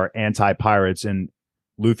 Marines are anti-pirates, and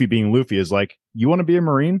Luffy being Luffy is like, you want to be a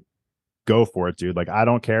Marine? Go for it, dude. Like, I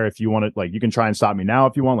don't care if you want to, like, you can try and stop me now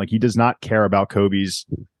if you want. Like, he does not care about Kobe's,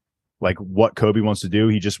 like, what Kobe wants to do.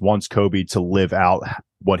 He just wants Kobe to live out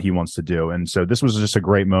what he wants to do. And so this was just a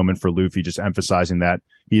great moment for Luffy, just emphasizing that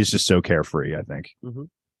he is just so carefree, I think. Mm-hmm.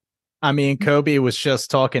 I mean, Kobe was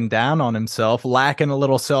just talking down on himself, lacking a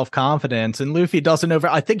little self-confidence, and Luffy doesn't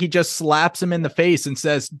I think he just slaps him in the face and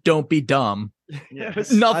says, "Don't be dumb."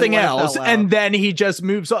 Yes. Nothing else. And then he just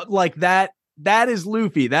moves on like that. That is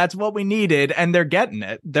Luffy. That's what we needed, and they're getting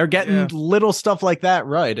it. They're getting little stuff like that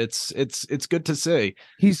right. It's good to see.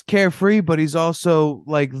 He's carefree, but he's also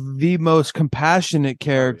like the most compassionate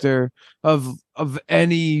character of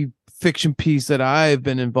any fiction piece that I've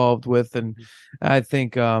been involved with, and I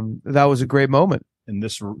think that was a great moment. And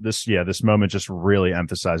this moment just really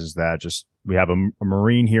emphasizes that. Just we have a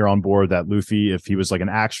Marine here on board that Luffy, if he was like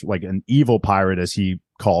an evil pirate as he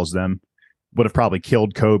calls them, would have probably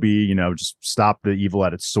killed Kobe, just stop the evil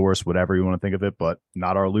at its source, whatever you want to think of it, but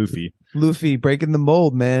not our Luffy. Luffy breaking the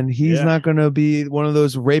mold, man. He's not going to be one of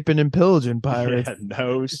those raping and pillaging pirates.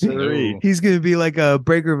 No, sir. He's going to be like a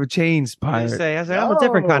breaker of chains pirate. I'm a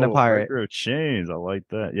different kind of pirate. Breaker of chains. I like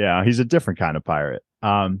that. Yeah, he's a different kind of pirate.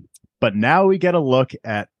 But now we get a look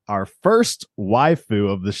at our first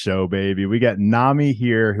waifu of the show, baby. We got Nami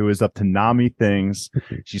here, who is up to Nami things.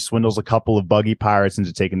 She swindles a couple of buggy pirates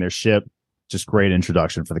into taking their ship. Just great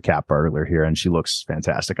introduction for the cat burglar here, and she looks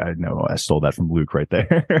fantastic. I know I stole that from Luke right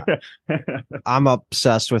there. I'm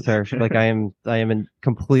obsessed with her. Like I am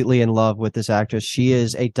completely in love with this actress. She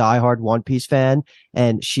is a diehard One Piece fan,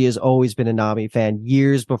 and she has always been a Nami fan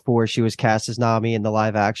years before she was cast as Nami in the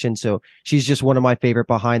live action. So she's just one of my favorite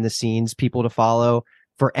behind the scenes people to follow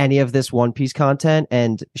for any of this One Piece content,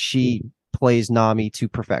 and she plays Nami to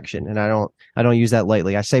perfection. And I don't use that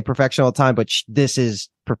lightly. I say perfection all the time, but this is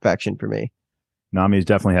perfection for me. Nami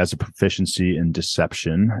definitely has a proficiency in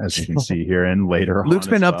deception, as you can see here and later. Luke's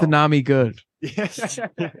been up to Nami good. Yes.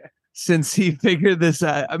 Since he figured this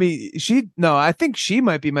out. I mean, I think she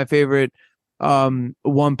might be my favorite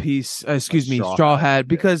One Piece, Straw Hat,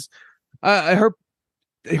 because her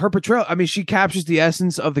portrayal, I mean, she captures the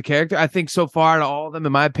essence of the character. I think so far to all of them,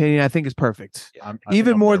 in my opinion, I think is perfect.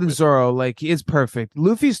 Even more than Zoro, like, it's perfect.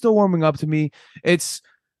 Luffy's still warming up to me. It's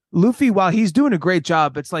Luffy, while he's doing a great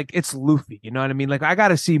job, it's like, it's Luffy, you know what I mean? Like, I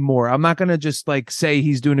gotta see more. I'm not gonna just like say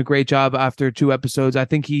he's doing a great job after 2 episodes. I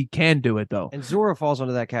think he can do it though. And Zoro falls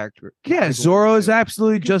under that character. Yeah, Zoro is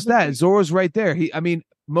absolutely just that. Zoro's right there.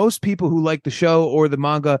 Most people who like the show or the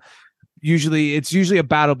manga, it's usually a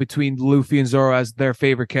battle between Luffy and Zoro as their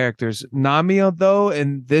favorite characters. Nami, though,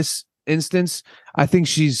 in this instance, I think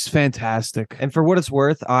she's fantastic. And for what it's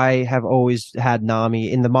worth, I have always had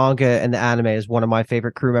Nami in the manga and the anime as one of my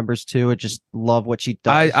favorite crew members too. I just love what she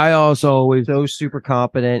does. I also always so super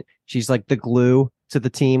competent. She's like the glue to the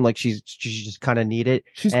team. Like she's just kind of need it.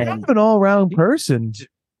 She's kind of an all-around person.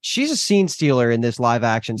 She's a scene stealer in this live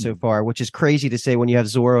action so far, which is crazy to say when you have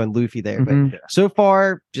Zoro and Luffy there. But so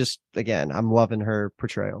far, just again, I'm loving her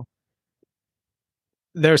portrayal.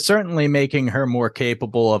 They're certainly making her more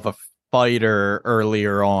capable of a fighter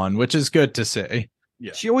earlier on, which is good to see.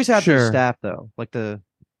 Yeah. She always had the staff though, like the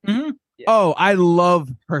Oh, I love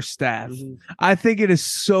her staff. I think it is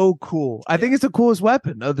so cool. I think it's the coolest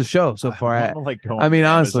weapon of the show so far. I wanna, like, go I on mean,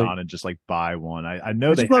 Amazon honestly. and just like buy one. I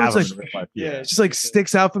know I they just love have it's them like- in real life. Yeah. It just like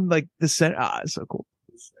sticks out from like the center. It's so cool.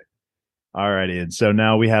 Alrighty, and so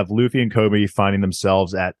now we have Luffy and Kobe finding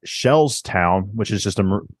themselves at Shell's Town, which is just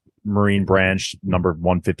a Marine branch, number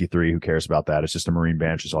 153. Who cares about that? It's just a Marine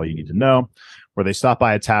branch, is all you need to know. Where they stop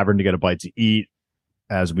by a tavern to get a bite to eat.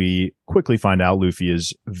 As we quickly find out, Luffy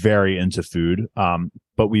is very into food.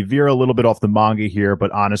 But we veer a little bit off the manga here,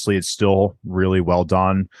 but honestly, it's still really well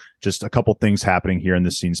done. Just a couple things happening here in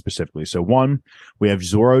this scene specifically. So one, we have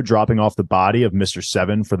Zoro dropping off the body of Mr.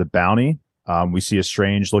 Seven for the bounty. We see a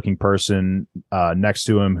strange looking person next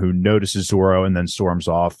to him who notices Zoro and then storms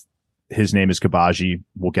off. His name is Kabaji.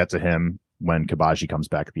 We'll get to him when Kabaji comes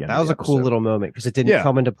back at the end. That of was the a cool episode. little moment because it didn't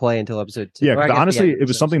come into play until episode 2. Yeah, Or I 'cause guess the honestly, end it was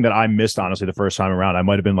of something that I missed, honestly, the first time around. I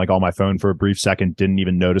might have been like on my phone for a brief second, didn't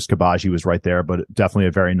even notice Kabaji was right there, but definitely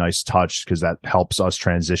a very nice touch because that helps us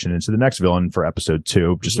transition into the next villain for episode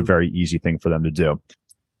 2. Just a very easy thing for them to do.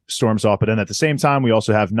 Storms off, but then at the same time, we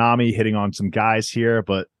also have Nami hitting on some guys here,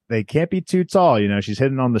 but they can't be too tall. You know, she's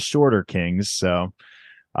hitting on the shorter kings. So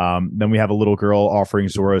then we have a little girl offering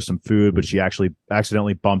Zoro some food, but she actually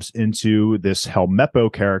accidentally bumps into this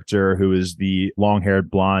Helmeppo character who is the long-haired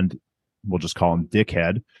blonde, we'll just call him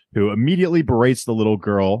Dickhead, who immediately berates the little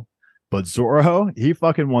girl. But Zoro, he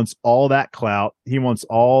fucking wants all that clout. He wants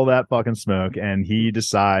all that fucking smoke, and he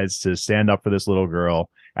decides to stand up for this little girl.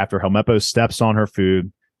 After Helmeppo steps on her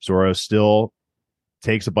food, Zoro still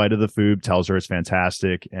takes a bite of the food, tells her it's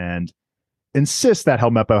fantastic, and insists that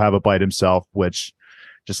Helmeppo have a bite himself, which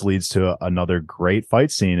just leads to another great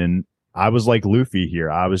fight scene. And I was like Luffy here.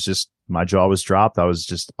 My jaw was dropped. I was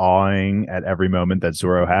just awing at every moment that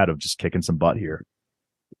Zoro had of just kicking some butt here.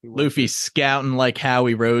 Luffy scouting like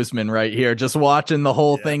Howie Roseman right here, just watching the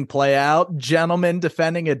whole thing play out. Gentleman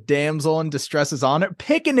defending a damsel in distress's honor,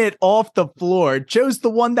 picking it off the floor, chose the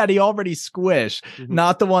one that he already squished,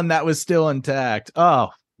 not the one that was still intact. Oh,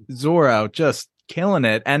 Zoro just killing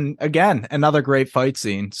it. And again, another great fight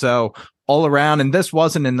scene. So all around, and this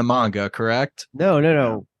wasn't in the manga, correct?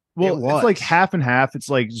 No. Well, it's like half and half. It's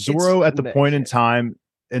like Zoro at the point in time,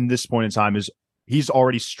 in this point in time, is he's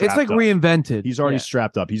already strapped It's like up. reinvented. He's already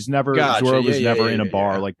strapped up. He's never Gotcha. Zoro was Yeah, never yeah, in a yeah,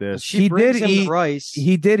 bar yeah. like this. She brings him the rice.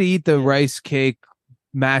 He did eat the rice cake,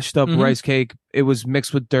 mashed up Mhm. rice cake. It was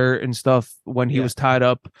mixed with dirt and stuff when he was tied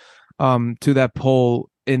up to that pole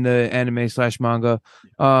in the anime/manga.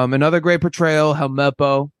 Another great portrayal,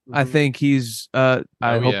 Helmeppo. I think he's I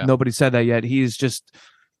hope yeah. nobody said that yet. He's just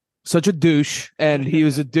such a douche, and he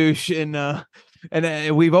was a douche in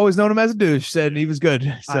and we've always known him as a douche, and he was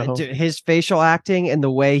good. So Dude, his facial acting and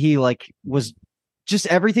the way he like was just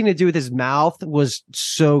everything to do with his mouth was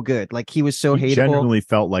so good. Like he was so He hateable. genuinely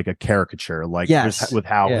felt like a caricature, like Yes. with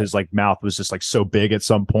how Yeah. his like mouth was just like so big at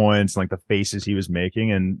some points, like the faces he was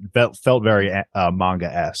making, and felt very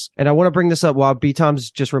manga-esque. And I want to bring this up while B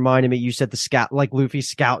Tom's just reminded me. You said the scout, like Luffy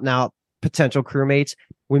scouting out potential crewmates.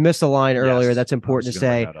 We missed a line earlier Yes, that's important I was to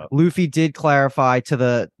gonna say. bring that up. Luffy did clarify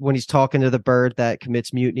when he's talking to the bird that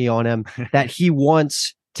commits mutiny on him that he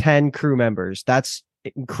wants 10 crew members. That's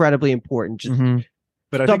incredibly important. Just Mhm.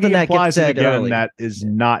 But I think something he that gets implies it said again early. that is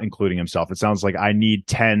not including himself. It sounds like I need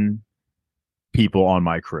 10 people on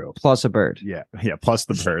my crew. plus a bird. Yeah, plus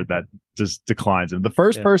the bird that just declines him. The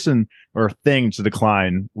first Yeah. person or thing to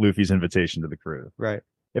decline Luffy's invitation to the crew. Right.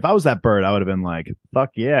 If I was that bird, I would have been like,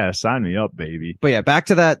 fuck yeah, sign me up, baby. But yeah, back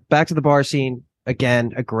to the bar scene.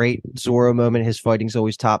 Again, a great Zoro moment. His fighting's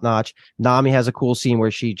always top notch. Nami has a cool scene where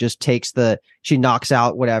she just she knocks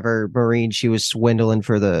out whatever Marine she was swindling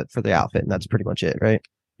for the outfit, and that's pretty much it, right?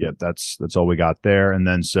 Yeah, that's all we got there. And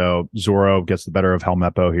then so Zoro gets the better of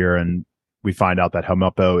Helmeppo here, and we find out that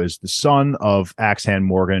Helmeppo is the son of Axehand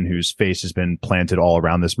Morgan, whose face has been planted all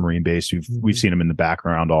around this Marine base. We've seen him in the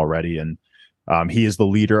background already, and he is the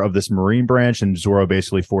leader of this Marine branch, and Zoro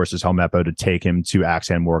basically forces Helmeppo to take him to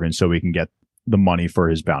Axehand Morgan so he can get the money for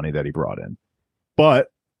his bounty that he brought in. But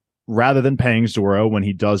rather than paying Zoro when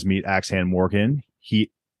he does meet Axehand Morgan,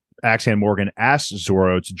 Axehand Morgan asks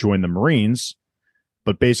Zoro to join the Marines.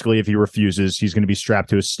 But basically, if he refuses, he's going to be strapped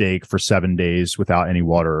to a stake for 7 days without any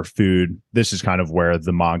water or food. This is kind of where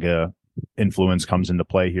the manga influence comes into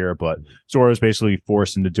play here. But Zoro is basically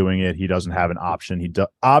forced into doing it. He doesn't have an option. He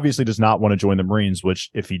obviously does not want to join the Marines, which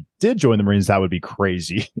if he did join the Marines, that would be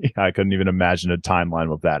crazy. I couldn't even imagine a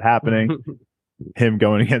timeline of that happening. Him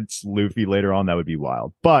going against Luffy later on, that would be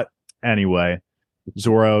wild. But anyway,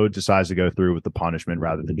 Zoro decides to go through with the punishment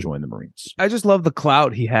rather than join the Marines. I just love the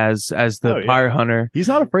clout he has as the Oh, yeah. pirate hunter. He's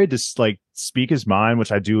not afraid to like speak his mind,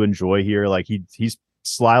 which I do enjoy here. Like he's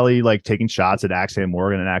slyly like taking shots at Axe Hand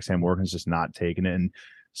Morgan, and Axe Hand Morgan's just not taking it. And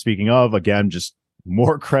speaking of, again, just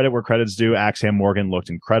more credit where credit's due. Axe Hand Morgan looked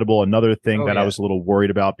incredible. Another thing I was a little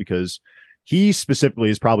worried about, because he specifically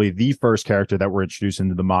is probably the first character that we're introduced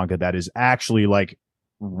into the manga that is actually like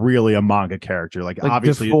really a manga character. Like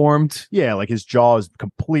obviously deformed. Yeah, like his jaw is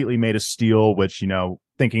completely made of steel, which, you know,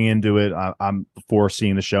 thinking into it, I'm before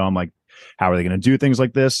seeing the show, I'm like, how are they going to do things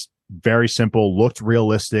like this? Very simple, looked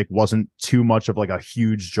realistic, wasn't too much of like a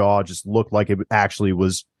huge jaw, just looked like it actually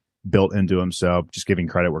was built into him. So just giving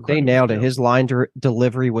credit where they nailed it. His line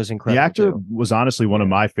delivery was incredible. The actor was honestly one of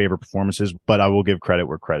my favorite performances, but I will give credit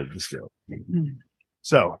where credit is due.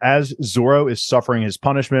 So as Zoro is suffering his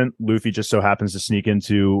punishment, Luffy just so happens to sneak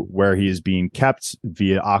into where he is being kept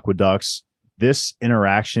via aqueducts. This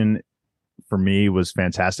interaction for me was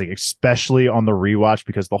fantastic, especially on the rewatch,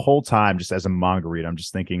 because the whole time, just as a manga reader, I'm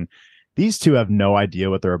just thinking these two have no idea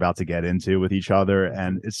what they're about to get into with each other.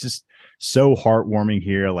 And it's just so heartwarming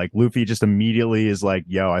here. Like Luffy just immediately is like,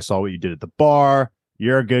 yo, I saw what you did at the bar.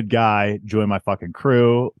 You're a good guy. Join my fucking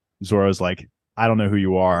crew. Zoro's like, I don't know who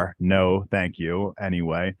you are. No, thank you.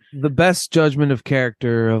 Anyway, the best judgment of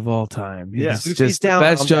character of all time. Yeah. He's just the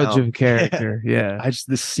best judge of character. Yeah.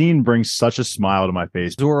 This scene brings such a smile to my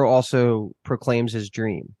face. Zoro also proclaims his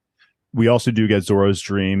dream. We also do get Zoro's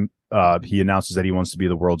dream. He announces that he wants to be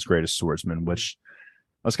the world's greatest swordsman, which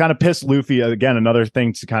I was kind of pissed. Luffy, again, another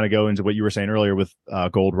thing to kind of go into what you were saying earlier with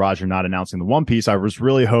Gold Roger not announcing the One Piece. I was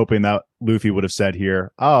really hoping that Luffy would have said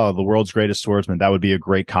here, oh, the world's greatest swordsman. That would be a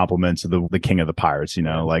great compliment to the king of the pirates, you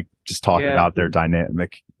know, like just talking about their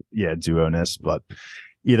dynamic, duo-ness. But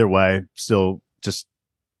either way, still just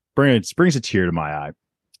brings a tear to my eye.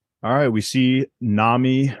 All right, we see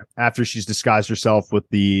Nami after she's disguised herself with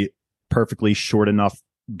the perfectly short enough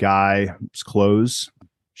guy's clothes.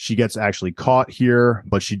 She gets actually caught here,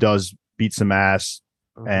 but she does beat some ass.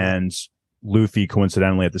 And Luffy,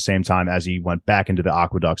 coincidentally, at the same time as he went back into the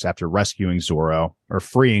aqueducts after rescuing Zoro, or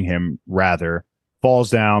freeing him rather, falls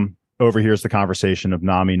down, overhears the conversation of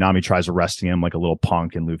Nami. Nami tries arresting him like a little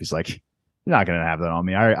punk, and Luffy's like, you're not going to have that on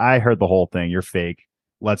me. I heard the whole thing. You're fake.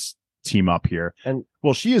 Let's team up here. And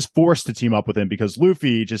well, she is forced to team up with him because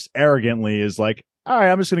Luffy just arrogantly is like, all right,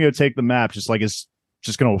 I'm just going to go take the map. Just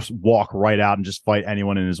going to walk right out and just fight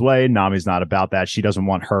anyone in his way. Nami's not about that. She doesn't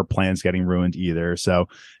want her plans getting ruined either. So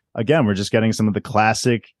again, we're just getting some of the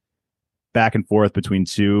classic back and forth between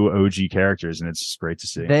two OG characters, and it's just great to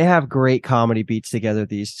see. They have great comedy beats together,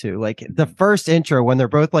 these two. Like the first intro when they're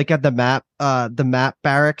both like at the map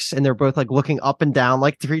barracks, and they're both like looking up and down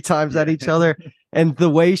like 3 times at each other. And the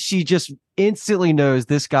way she just instantly knows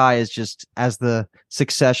this guy is just, as the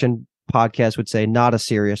Succession podcast would say, not a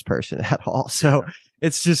serious person at all. So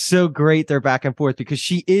it's just so great they're back and forth, because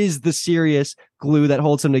she is the serious glue that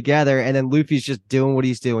holds them together. And then Luffy's just doing what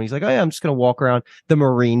he's doing. He's like, oh yeah, I'm just going to walk around the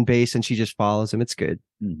Marine base, and she just follows him. It's good.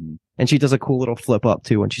 And she does a cool little flip up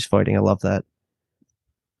too when she's fighting. I love that.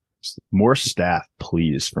 More staff,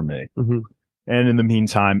 please, for me. And in the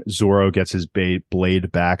meantime, Zoro gets his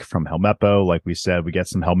blade back from Helmeppo. Like we said, we get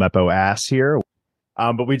some Helmeppo ass here.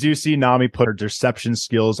 But we do see Nami put her deception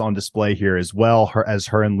skills on display here as well. As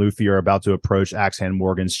her and Luffy are about to approach Axe Hand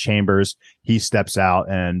Morgan's chambers, he steps out,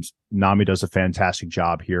 and Nami does a fantastic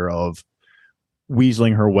job here of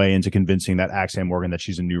weaseling her way into convincing that Axe Hand Morgan that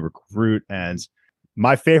she's a new recruit. And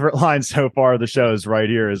my favorite line so far of the show is right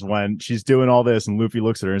here, is when she's doing all this and Luffy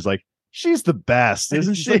looks at her and is like, she's the best,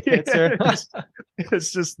 isn't she?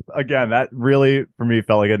 It's just, again, that really, for me,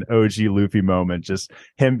 felt like an OG Luffy moment. Just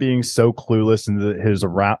him being so clueless in his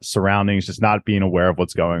surroundings, just not being aware of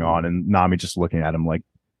what's going on. And Nami just looking at him like,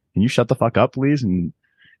 can you shut the fuck up, please? And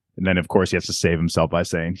then, of course, he has to save himself by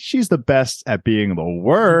saying, she's the best at being the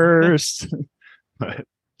worst. But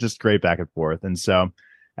just great back and forth. And so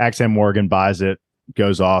Axe Hand Morgan buys it,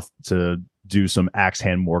 goes off to do some Axe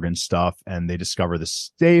Hand Morgan stuff, and they discover the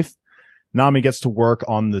safe. Nami gets to work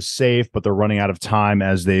on the safe, but they're running out of time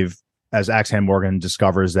as Axe Hand Morgan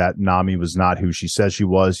discovers that Nami was not who she says she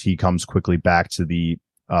was. He comes quickly back to the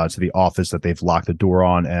office that they've locked the door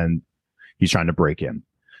on, and he's trying to break in.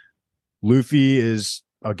 Luffy is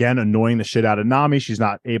again annoying the shit out of Nami. She's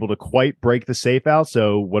not able to quite break the safe out.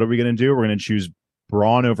 So what are we going to do? We're going to choose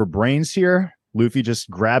brawn over brains here. Luffy just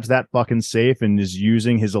grabs that fucking safe and is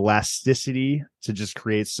using his elasticity to just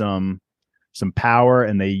create some power,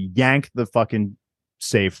 and they yank the fucking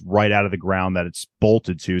safe right out of the ground that it's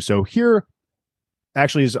bolted to. So here,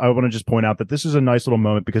 actually, I want to just point out that this is a nice little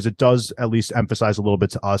moment, because it does at least emphasize a little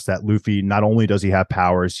bit to us that Luffy, not only does he have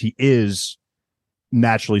powers, he is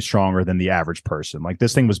naturally stronger than the average person. Like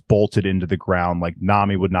this thing was bolted into the ground. Like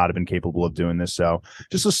Nami would not have been capable of doing this. So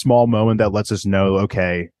just a small moment that lets us know,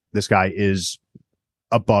 okay, this guy is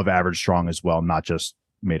above average strong as well, not just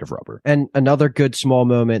made of rubber. And another good small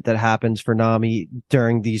moment that happens for Nami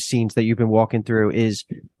during these scenes that you've been walking through is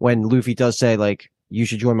when Luffy does say, like, you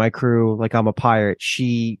should join my crew, like I'm a pirate.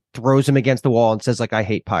 She throws him against the wall and says, like, I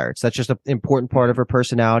hate pirates. That's just an important part of her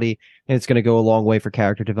personality, and it's going to go a long way for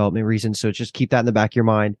character development reasons. So just keep that in the back of your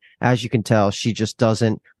mind. As you can tell, she just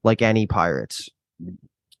doesn't like any pirates.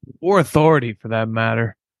 Or authority, for that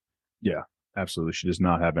matter. Yeah, absolutely. She does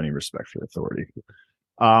not have any respect for authority.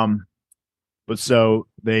 But so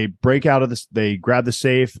they break out of this, they grab the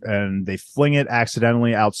safe and they fling it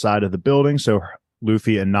accidentally outside of the building. So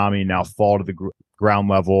Luffy and Nami now fall to the ground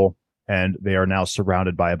level, and they are now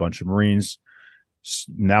surrounded by a bunch of Marines.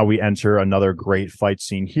 Now we enter another great fight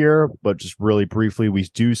scene here, but just really briefly, we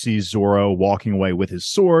do see Zoro walking away with his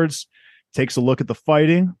swords, takes a look at the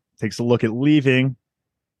fighting, takes a look at leaving,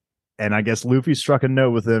 and I guess Luffy struck a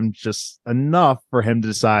note with him just enough for him to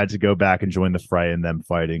decide to go back and join the fray and them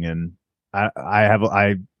fighting. And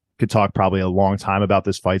I could talk probably a long time about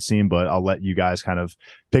this fight scene, but I'll let you guys kind of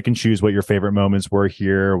pick and choose what your favorite moments were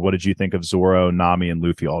here. What did you think of Zoro, Nami, and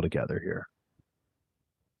Luffy all together here?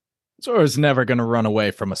 Zoro's never going to run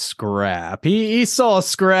away from a scrap. He saw a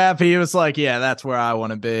scrap. He was like, yeah, that's where I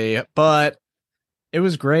want to be. But it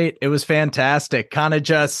was great. It was fantastic. Kind of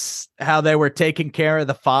just how they were taking care of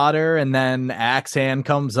the fodder, and then Axe Hand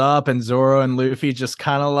comes up and Zoro and Luffy just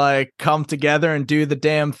kind of like come together and do the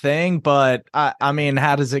damn thing. But I mean,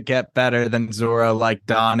 how does it get better than Zoro like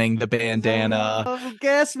donning the bandana? Oh,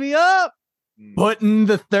 gas me up! Putting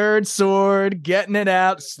the third sword, getting it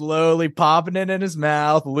out, slowly popping it in his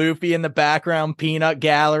mouth. Luffy in the background, peanut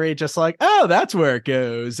gallery, just like, oh, that's where it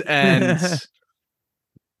goes. And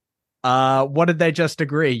what did they just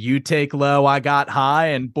agree? You take low, I got high,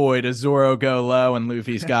 and boy, does Zoro go low and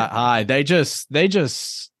Luffy's got high. They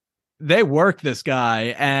work this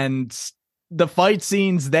guy, and the fight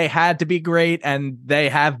scenes, they had to be great, and they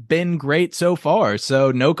have been great so far.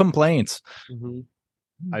 So no complaints. Mm-hmm.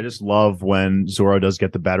 I just love when Zoro does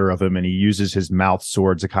get the better of him and he uses his mouth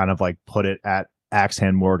sword to kind of like put it at Axe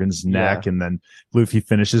Hand Morgan's neck. And then Luffy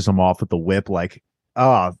finishes him off with the whip. Like,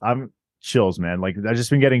 I'm chills, man. Like, I've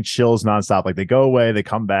just been getting chills nonstop. Like, they go away, they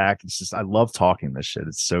come back. It's just, I love talking this shit.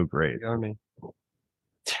 It's so great.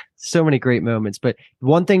 So many great moments. But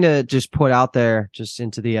one thing to just put out there, just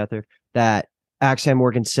into the ether, that Axe Hand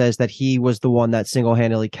Morgan says that he was the one that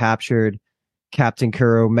single-handedly captured Captain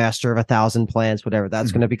Kuro, master of 1,000 plans, whatever.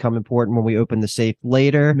 That's going to become important when we open the safe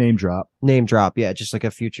later. Name drop. Yeah, just like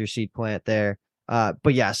a future seed plant there.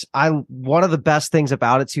 But yes, one of the best things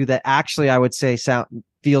about it too, that actually I would say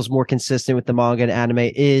feels more consistent with the manga and anime,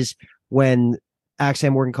 is when Axe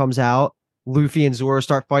Hand Morgan comes out, Luffy and Zoro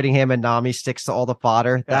start fighting him, and Nami sticks to all the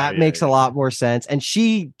fodder. That makes a lot more sense, and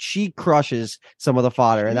she crushes some of the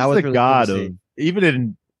fodder, and that was the really god cool to of see. even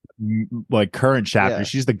in like current chapters.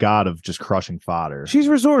 She's the god of just crushing fodder. She's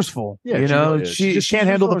resourceful. Yeah, you know, really she just can't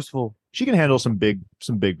handle resourceful. She can handle some big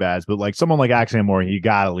bads, but like someone like Axe Hand Morgan, you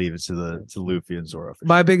gotta leave it to Luffy and Zoro.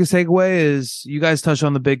 My biggest takeaway is you guys touched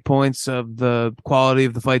on the big points of the quality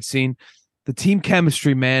of the fight scene. The team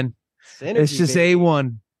chemistry, man. It's just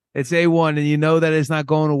A1. It's A1, and you know that it's not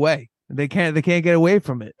going away. They can't get away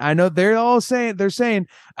from it. I know they're saying,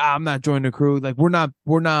 I'm not joining the crew. Like we're not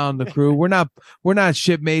on the crew. We're not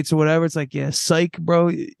shipmates or whatever. It's like, yeah, psych,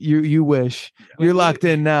 bro. You wish. You're locked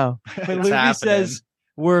in now. When Luffy says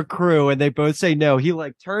we're a crew and they both say no, he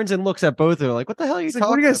like turns and looks at both of them like, what the hell are you talking about?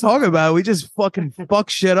 What are you guys talking about? We just fucking fuck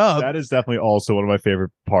shit up. That is definitely also one of my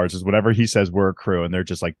favorite parts, is whenever he says we're a crew and they're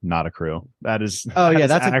just like not a crew. That's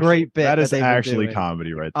a great bit. That is actually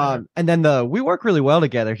comedy right there. And then we work really well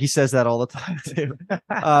together. He says that all the time too.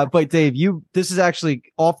 But Dave, this is actually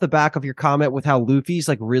off the back of your comment with how Luffy's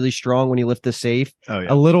like really strong when you lift the safe. Oh,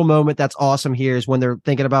 yeah. A little moment that's awesome here is when they're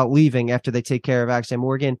thinking about leaving after they take care of Axe Hand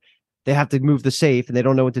Morgan. They have to move the safe and they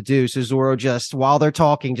don't know what to do. So Zoro just, while they're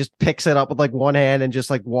talking, just picks it up with like one hand and just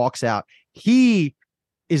like walks out. He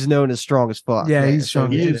is known as strong as fuck. Yeah, he's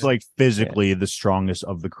strong. He is like physically the strongest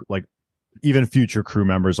of the like even future crew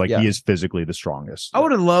members. Like he is physically the strongest. I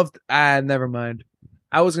would have loved. Never mind.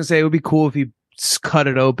 I was gonna say it would be cool if he cut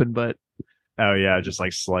it open, but just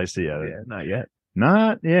like slice it. Yeah, not yet.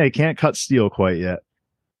 He can't cut steel quite yet.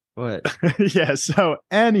 What? Yeah. So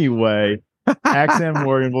anyway. Axan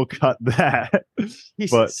Morgan will cut that.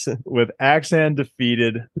 But with Axan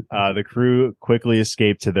defeated, the crew quickly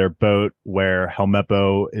escape to their boat where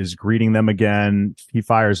Helmeppo is greeting them again. He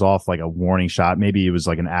fires off like a warning shot. Maybe it was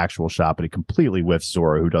like an actual shot, but he completely whiffs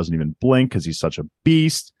Zoro, who doesn't even blink because he's such a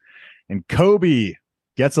beast. And Kobe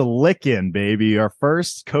gets a lick in, baby. Our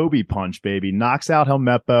first Kobe punch, baby. Knocks out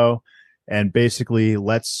Helmeppo and basically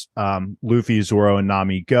lets Luffy, Zoro, and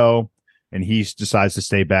Nami go. And he decides to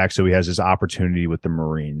stay back, so he has his opportunity with the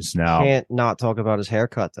Marines. Now, can't not talk about his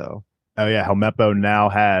haircut, though. Oh, yeah. Helmeppo now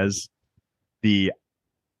has the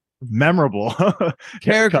memorable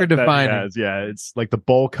character defining. Yeah, it's like the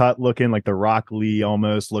bowl cut looking, like the Rock Lee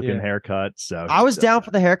almost looking haircut. So I was down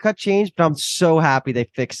for the haircut change, but I'm so happy they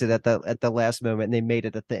fixed it at the last moment and they made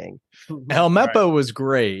it a thing. Helmeppo was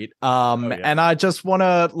great. And I just want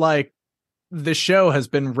to the show has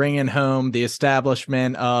been ringing home the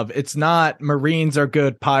establishment of it's not Marines are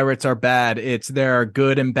good, pirates are bad. It's there are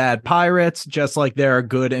good and bad pirates, just like there are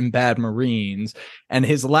good and bad Marines. And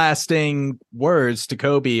his lasting words to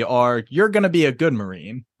Kobe are, you're going to be a good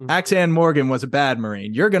Marine. Axan Morgan was a bad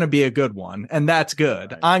Marine. You're going to be a good one. And that's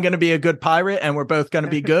good. I'm going to be a good pirate and we're both going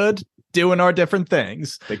to be good doing our different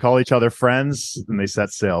things. They call each other friends and they set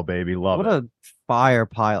sail, baby. Love what it. A fire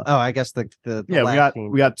pilot. Oh, I guess the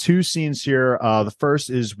we got two scenes here. The first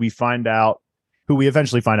is we find out who we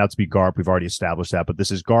eventually find out to be Garp. We've already established that, but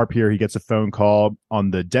this is Garp here. He gets a phone call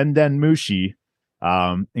on the Den Den Mushi,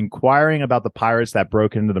 inquiring about the pirates that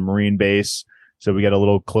broke into the Marine base. So we get a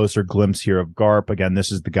little closer glimpse here of Garp. Again,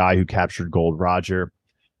 this is the guy who captured Gold Roger.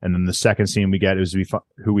 And then the second scene we get is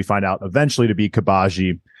who we find out eventually to be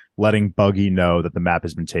Kabaji, letting Buggy know that the map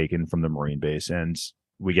has been taken from the Marine base. And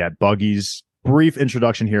we get Buggy's brief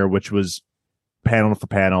introduction here, which was panel for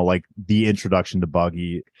panel, like the introduction to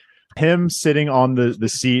Buggy. Him sitting on the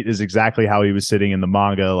seat is exactly how he was sitting in the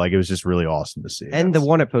manga. Like, it was just really awesome to see. And the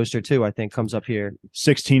Wanted poster too, I think, comes up here.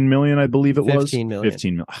 16 million, I believe it was. 15 million.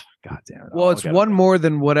 15 million. Oh, God damn it. Well, it's one more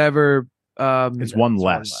than whatever. It's one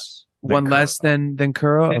less. One less than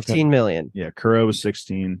Kuro. 15 million. Yeah, Kuro was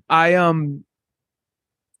 16.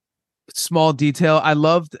 Small detail. I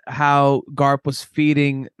loved how Garp was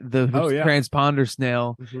feeding the transponder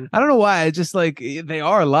snail. Mm-hmm. I don't know why. It's just like they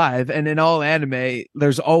are alive, and in all anime,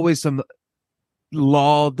 there's always some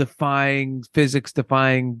law-defying,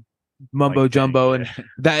 physics-defying mumbo jumbo, and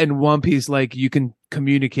that in One Piece, like you can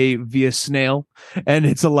communicate via snail, and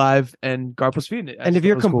it's alive. And Garp was feeding it. And if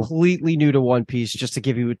you're completely new to One Piece, just to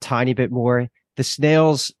give you a tiny bit more, the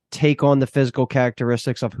snails take on the physical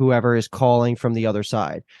characteristics of whoever is calling from the other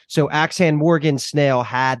side. So Axan Morgan's snail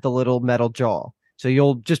had the little metal jaw. So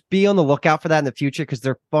you'll just be on the lookout for that in the future because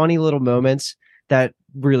they're funny little moments that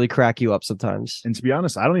really crack you up sometimes. And to be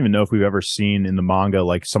honest, I don't even know if we've ever seen in the manga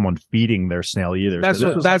like someone feeding their snail either.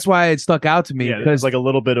 That's why it stuck out to me. Yeah, there's like a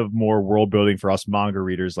little bit of more world building for us manga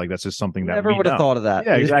readers. Like that's just something that never would have thought of that.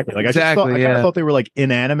 Yeah, exactly. Like I kind of thought they were like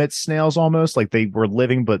inanimate snails almost, like they were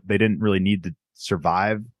living, but they didn't really need to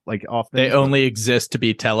survive. Like off they only exist to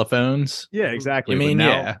be telephones. Yeah, exactly. I mean,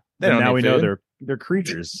 now we know they're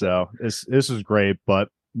creatures. So this is great. But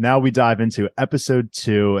now we dive into episode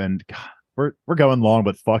 2, and God, we're going long,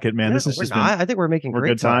 but fuck it, man. Yeah, this is just I think we're making great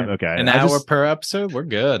good time. Okay, an hour per episode. We're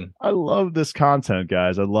good. I love this content,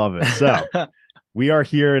 guys. I love it. So we are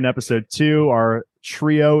here in episode 2. Our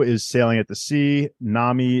trio is sailing at the sea.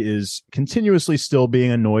 Nami is continuously still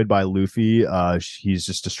being annoyed by Luffy. He's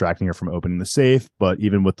just distracting her from opening the safe. But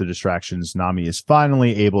even with the distractions, Nami is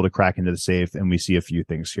finally able to crack into the safe, and we see a few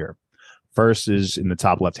things here. First is in the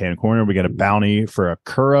top left-hand corner, we get a bounty for a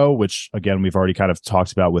Kuro, which, again, we've already kind of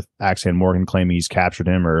talked about with Axan Morgan claiming he's captured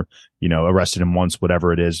him or, arrested him once,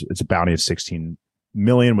 whatever it is. It's a bounty of 16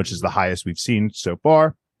 million, which is the highest we've seen so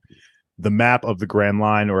far. The map of the Grand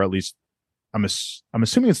Line, or at least I'm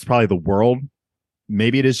assuming it's probably the world.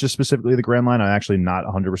 Maybe it is just specifically the Grand Line. I'm actually not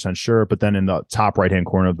 100% sure. But then in the top right-hand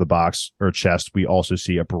corner of the box or chest, we also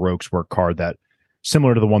see a Baroque's Work card that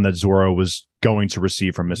similar to the one that Zoro was going to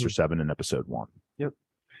receive from Mr. 7 in episode 1. Yep.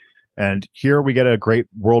 And here we get a great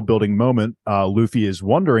world building moment. Luffy is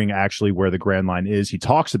wondering actually where the Grand Line is. He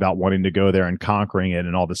talks about wanting to go there and conquering it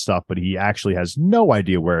and all this stuff, but he actually has no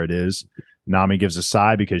idea where it is. Nami gives a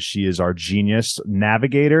sigh because she is our genius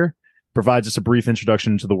navigator, provides us a brief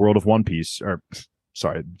introduction to the world of One Piece, or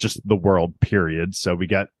sorry, just the world, period. So we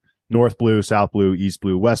get North Blue, South Blue, East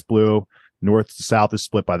Blue, West Blue. North to South is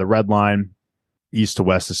split by the Red Line. East to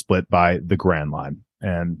West is split by the Grand Line.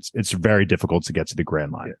 And it's very difficult to get to the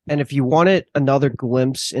Grand Line. And if you wanted another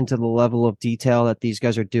glimpse into the level of detail that these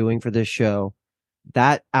guys are doing for this show,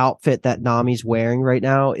 that outfit that Nami's wearing right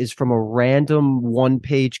now is from a random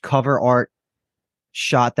one-page cover art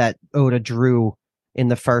shot that Oda drew in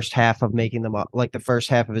the first half of making them, like the first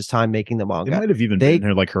half of his time making the It manga. might have even been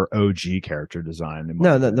her, like her OG character design.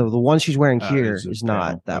 No, the one she's wearing here is is a not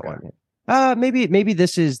panel. that Okay. one. Maybe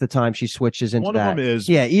this is the time she switches into One that. of them is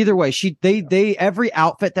Yeah, either way, they every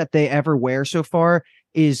outfit that they ever wear so far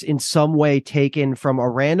is in some way taken from a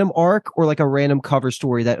random arc or like a random cover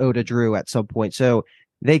story that Oda drew at some point. So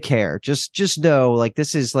they care. Just know, like,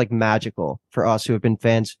 this is like magical for us who have been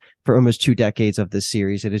fans for almost 2 decades of this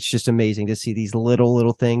series, and it's just amazing to see these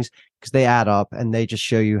little things because they add up and they just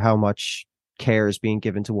show you how much care is being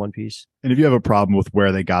given to One Piece. And if you have a problem with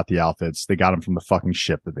where they got the outfits, they got them from the fucking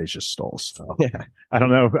ship that they just stole. So Yeah. I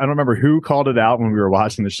don't know. I don't remember who called it out when we were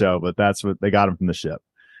watching the show, but that's what they got them from the ship.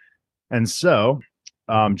 And so,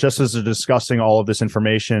 just as they're discussing all of this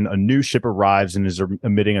information, a new ship arrives and is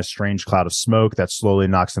emitting a strange cloud of smoke that slowly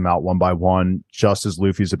knocks them out one by one. Just as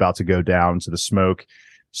Luffy's about to go down to the smoke,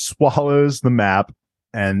 swallows the map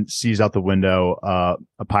and sees out the window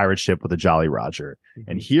a pirate ship with a Jolly Roger.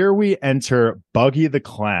 And here we enter Buggy the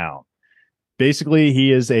Clown. Basically,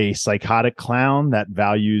 he is a psychotic clown that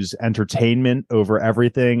values entertainment over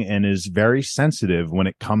everything and is very sensitive when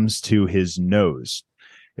it comes to his nose.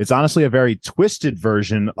 It's honestly a very twisted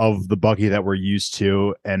version of the Buggy that we're used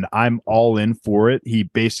to, and I'm all in for it. He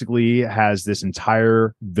basically has this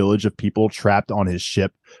entire village of people trapped on his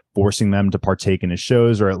ship, forcing them to partake in his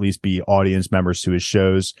shows or at least be audience members to his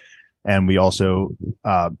shows. And we also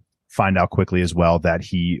find out quickly as well that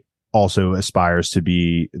he also aspires to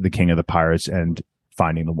be the king of the pirates and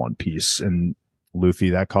finding the One Piece. And Luffy,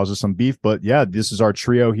 that causes some beef. But yeah, this is our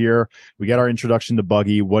trio here. We get our introduction to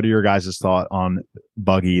Buggy. What are your guys' thought on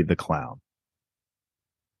Buggy the Clown?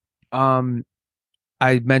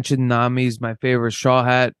 I mentioned Nami's my favorite Straw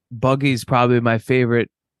Hat. Buggy's probably my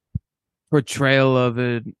favorite portrayal of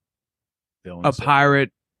a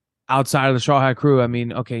pirate outside of the Straw Hat crew. I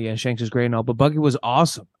mean, okay, yeah, Shanks is great and all, but Buggy was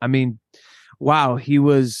awesome. I mean, wow, he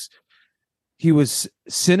was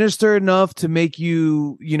sinister enough to make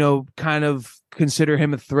you, kind of consider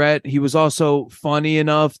him a threat. He was also funny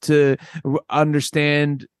enough to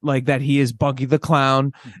understand like that he is Buggy the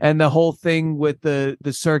Clown, and the whole thing with the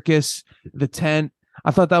circus, the tent.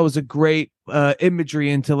 I thought that was a great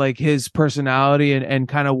imagery into like his personality and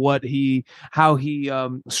kind of how he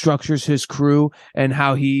structures his crew and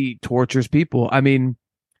how he tortures people. I mean,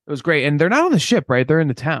 it was great. And they're not on the ship, right? They're in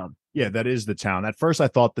the town. Yeah, that is the town. At first, I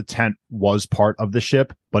thought the tent was part of the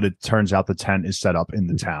ship, but it turns out the tent is set up in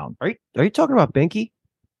the town. Are you talking about Binky?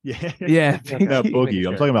 Yeah, Yeah, Boogie.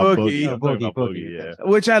 I'm talking about Boogie. Boogie. I'm talking about Boogie. Yeah.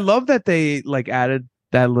 Which I love that they like added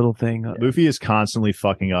that little thing. Luffy is constantly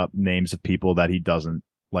fucking up names of people that he doesn't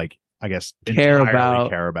like, I guess, Care entirely about.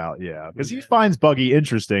 care about. Yeah, because he finds Buggy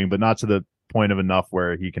interesting, but not to the point of enough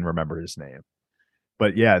where he can remember his name.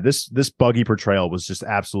 But yeah, this Buggy portrayal was just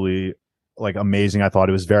absolutely like amazing. I thought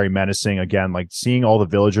it was very menacing. Again, like seeing all the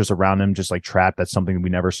villagers around him just like trapped. That's something we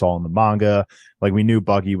never saw in the manga. Like we knew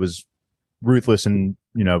Buggy was ruthless and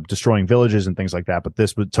destroying villages and things like that, but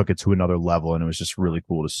this took it to another level, and it was just really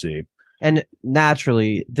cool to see. And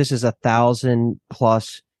naturally, this is a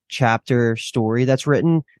 1,000+ chapter story that's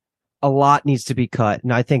written. A lot needs to be cut,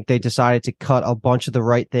 and I think they decided to cut a bunch of the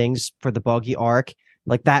right things for the Buggy arc.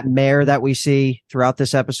 Like that mayor that we see throughout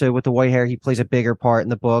this episode with the white hair, he plays a bigger part in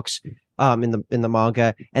the books, in the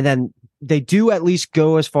manga. And then they do at least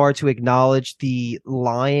go as far to acknowledge the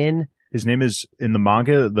lion. His name is in the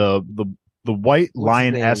manga, the white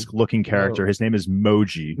lion-esque looking character. His name is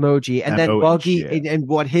Moji. And then M-O-H, Buggy, yeah. and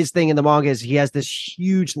what his thing in the manga is, he has this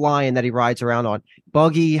huge lion that he rides around on.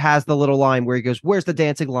 Buggy has the little line where he goes, "Where's the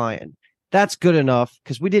dancing lion?" That's good enough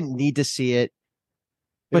because we didn't need to see it.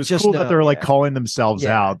 But it's just cool that they're like calling themselves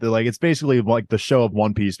out. They're like, it's basically like the show of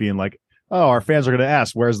One Piece being like, oh, our fans are going to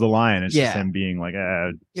ask, where's the lion? It's just him being like,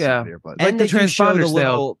 yeah. Here, but And like they the do show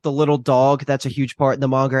transponders, the little dog. That's a huge part in the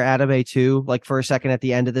manga or anime too. Like for a second at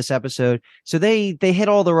the end of this episode, so they hit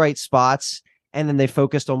all the right spots, and then they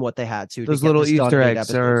focused on what they had to. Those get little this done Easter in 8 eggs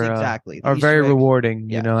episodes. are exactly are The very Easter eggs. rewarding.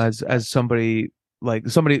 Yes. As somebody like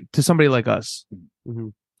us. Mm-hmm.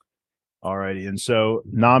 Alrighty, and so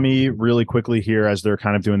Nami really quickly here, as they're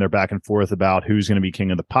kind of doing their back and forth about who's going to be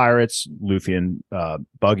king of the pirates, Luffy and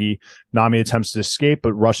Buggy. Nami attempts to escape,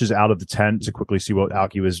 but rushes out of the tent to quickly see what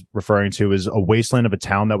Aoki was referring to as a wasteland of a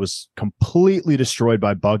town that was completely destroyed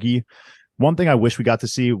by Buggy. One thing I wish we got to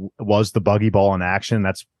see was the Buggy ball in action.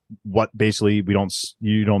 That's what basically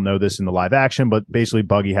you don't know this in the live action, but basically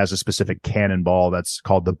Buggy has a specific cannonball that's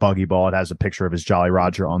called the Buggy ball. It has a picture of his Jolly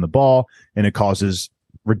Roger on the ball, and it causes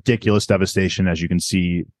ridiculous devastation, as you can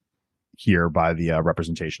see here by the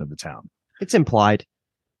representation of the town. It's implied.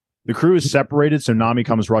 The crew is separated, so Nami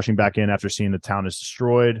comes rushing back in after seeing the town is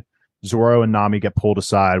destroyed. Zoro and Nami get pulled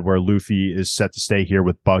aside, where Luffy is set to stay here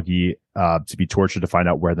with Buggy to be tortured to find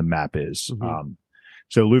out where the map is. Mm-hmm.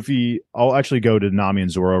 So Luffy, I'll actually go to Nami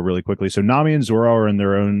and Zoro really quickly. So Nami and Zoro are in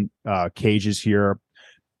their own cages here.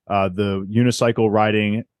 The unicycle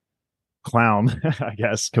riding clown, I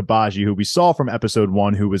guess, Kabaji, who we saw from episode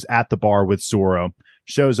 1, who was at the bar with Zoro,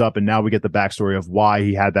 shows up, and now we get the backstory of why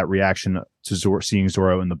he had that reaction to seeing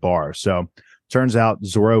Zoro in the bar. So turns out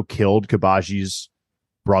Zoro killed Kabaji's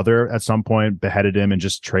brother at some point, beheaded him, and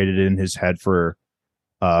just traded in his head for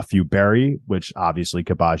a few berry, which obviously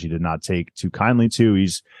Kabaji did not take too kindly to.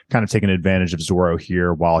 He's kind of taking advantage of Zoro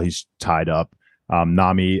here while he's tied up.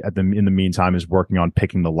 Nami, in the meantime, is working on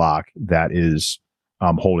picking the lock that is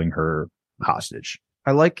holding her hostage.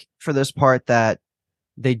 I like for this part that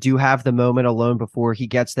they do have the moment alone before he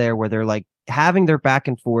gets there where they're like having their back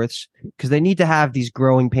and forths, because they need to have these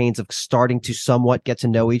growing pains of starting to somewhat get to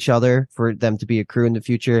know each other for them to be a crew in the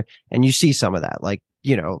future. And you see some of that, like,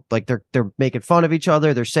 you know, like they're making fun of each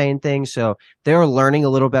other. They're saying things. So they're learning a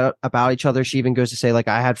little bit about each other. She even goes to say, like,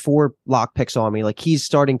 I had 4 lock picks on me. Like, he's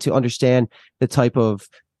starting to understand the type of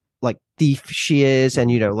like thief she is.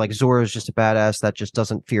 And, you know, like Zoro's just a badass that just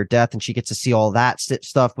doesn't fear death. And she gets to see all that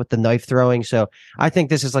stuff with the knife throwing. So I think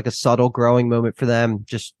this is like a subtle growing moment for them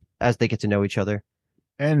just as they get to know each other.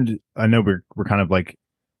 And I know we're kind of like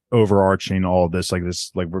overarching all of this, like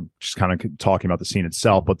we're just kind of talking about the scene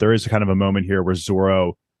itself, but there is kind of a moment here where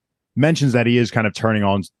Zoro mentions that he is kind of turning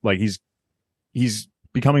on, like he's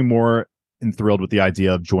becoming more enthralled with the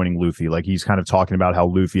idea of joining Luffy. Like he's kind of talking about how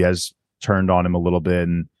Luffy has turned on him a little bit,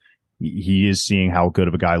 and he is seeing how good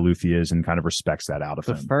of a guy Luffy is and kind of respects that out of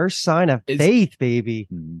The him. first sign of faith, baby.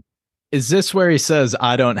 Is this where he says,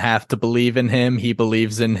 I don't have to believe in him, he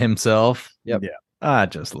believes in himself? Yep. Yeah. I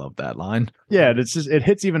just love that line. Yeah, it's just, it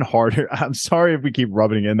hits even harder. I'm sorry if we keep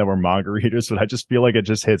rubbing in that we're manga readers, but I just feel like it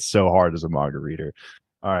just hits so hard as a manga reader.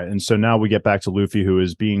 All right, and so now we get back to Luffy, who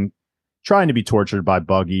is trying to be tortured by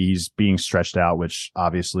Buggy. He's being stretched out, which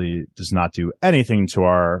obviously does not do anything to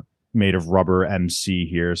our made of rubber MC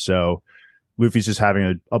here. So Luffy's just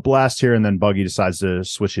having a blast here, and then Buggy decides to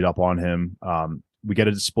switch it up on him. We get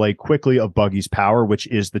a display quickly of Buggy's power, which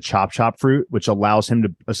is the chop chop fruit, which allows him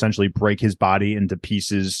to essentially break his body into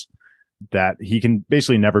pieces that he can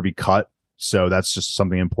basically never be cut. So that's just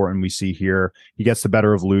something important we see here. He gets the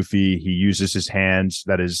better of Luffy. He uses his hands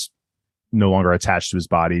that is no longer attached to his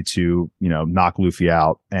body to, you know, knock Luffy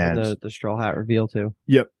out. And the straw hat reveal too.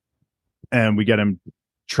 Yep. And we get him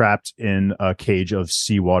trapped in a cage of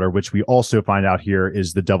seawater, which we also find out here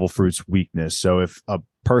is the devil fruit's weakness. So if a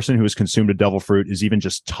person who has consumed a devil fruit is even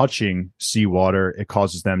just touching seawater, it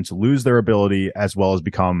causes them to lose their ability as well as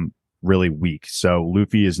become really weak. So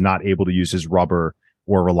Luffy is not able to use his rubber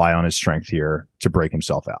or rely on his strength here to break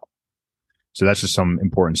himself out. So that's just some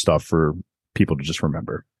important stuff for people to just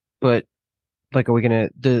remember. But like, are we gonna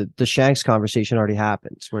the Shanks conversation already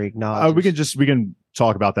happens where he acknowledges? We can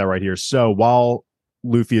talk about that right here. So while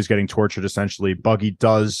Luffy is getting tortured, essentially, Buggy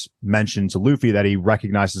does mention to Luffy that he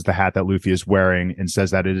recognizes the hat that Luffy is wearing and says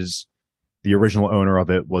that it is the original owner of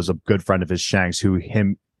it was a good friend of his, Shanks, who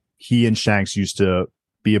he and Shanks used to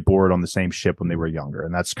be aboard on the same ship when they were younger.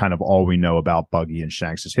 And that's kind of all we know about Buggy and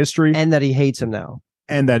Shanks' history. And that he hates him now.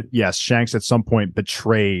 And that, yes, Shanks at some point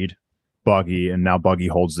betrayed Buggy, and now Buggy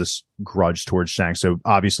holds this grudge towards Shanks. So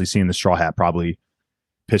obviously seeing the straw hat probably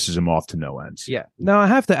pisses him off to no end. Yeah. Now I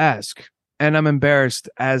have to ask, and I'm embarrassed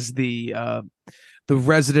as the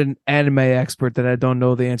resident anime expert that I don't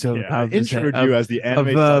know the answer I introed you as the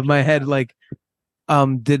anime of my head. Like,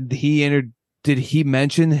 did he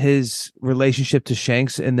mention his relationship to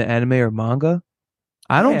Shanks in the anime or manga?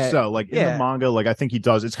 I don't think so. Like in the manga, like I think he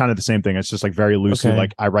does. It's kind of the same thing. It's just like very loosely,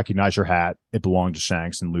 like I recognize your hat. It belonged to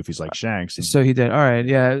Shanks, and Luffy's like Shanks. And so he did. All right,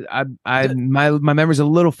 yeah. My memory's a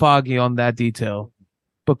little foggy on that detail,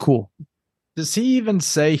 but cool. Does he even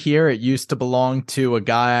say here it used to belong to a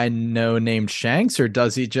guy I know named Shanks, or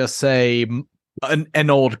does he just say an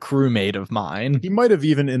old crewmate of mine? He might have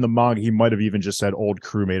even in the manga, he might have even just said old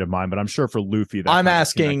crewmate of mine, but I'm sure for Luffy, I'm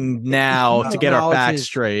asking now to get our facts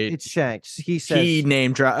straight. It's Shanks. He says he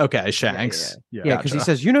named okay, Shanks. Yeah, because he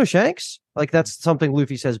says, "You know Shanks." Like that's something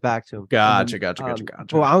Luffy says back to him. Gotcha.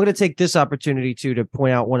 Well, I'm going to take this opportunity to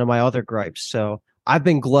point out one of my other gripes. So I've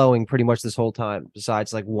been glowing pretty much this whole time.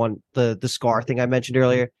 Besides, like the scar thing I mentioned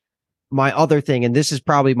earlier. My other thing, and this is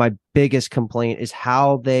probably my biggest complaint, is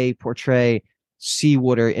how they portray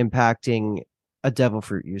seawater impacting a devil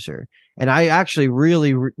fruit user. And I actually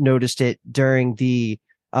really noticed it during the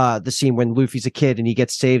scene when Luffy's a kid and he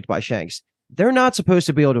gets saved by Shanks. They're not supposed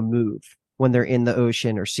to be able to move when they're in the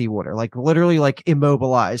ocean or seawater, like literally like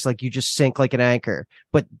immobilized, like you just sink like an anchor.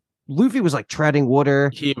 But Luffy was like treading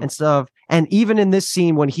water and stuff. And even in this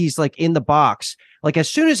scene when he's like in the box, like as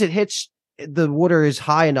soon as it hits the water is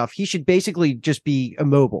high enough, he should basically just be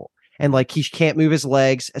immobile and like he can't move his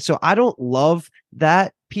legs. So I don't love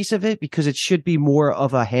that piece of it because it should be more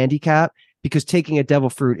of a handicap, because taking a devil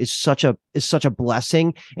fruit is such a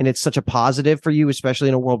blessing and it's such a positive for you, especially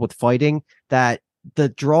in a world with fighting, that the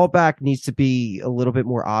drawback needs to be a little bit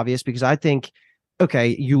more obvious. Because I think,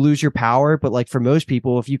 okay, you lose your power, but like for most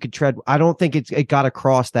people, if you could tread, I don't think it got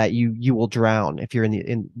across that you will drown if you're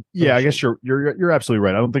in. Yeah, I guess you're absolutely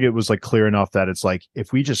right. I don't think it was like clear enough that it's like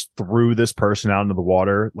if we just threw this person out into the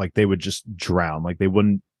water, like they would just drown, like they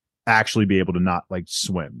wouldn't actually be able to not like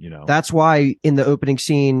swim, you know. That's why in the opening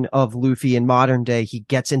scene of Luffy in modern day, he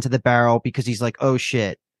gets into the barrel because he's like, oh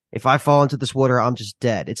shit, if I fall into this water, I'm just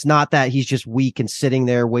dead. It's not that he's just weak and sitting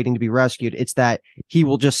there waiting to be rescued. It's that he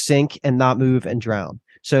will just sink and not move and drown.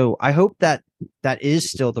 So I hope that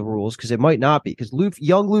is still the rules, because it might not be, because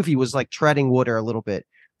young Luffy was like treading water a little bit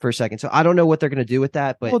for a second. So I don't know what they're going to do with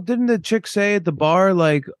that. But well, didn't the chick say at the bar,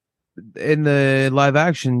 like in the live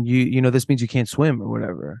action, you know, this means you can't swim or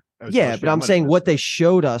whatever? Yeah, but I'm saying what they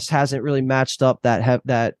showed us hasn't really matched up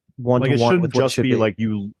that one like to it one shouldn't with what just it should be like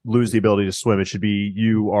you lose the ability to swim. It should be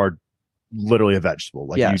you are literally a vegetable.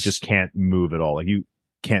 Like you just can't move at all. Like you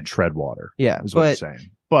can't tread water. Yeah, is what I'm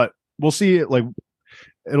saying. But we'll see it. Like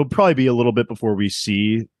it'll probably be a little bit before we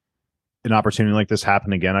see an opportunity like this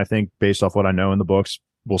happen again. I think based off what I know in the books,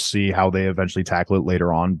 we'll see how they eventually tackle it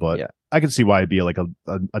later on. But I can see why it'd be like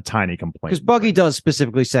a tiny complaint. Because Buggy does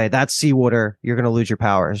specifically say that's seawater, you're going to lose your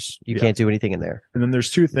powers. You can't do anything in there. And then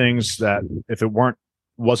there's two things that if it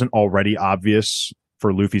wasn't already obvious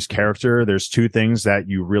for Luffy's character, there's two things that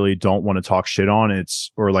you really don't want to talk shit on.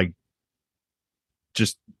 Or like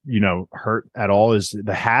just, you know, hurt at all, is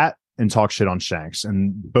the hat and talk shit on Shanks.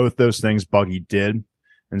 And both those things Buggy did.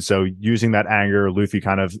 And so using that anger, Luffy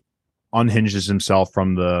kind of unhinges himself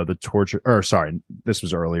from the torture, or sorry, this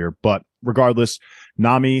was earlier, but regardless,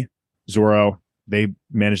 Nami, Zoro, they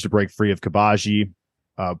managed to break free of Kabaji.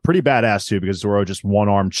 Pretty badass too, because Zoro just one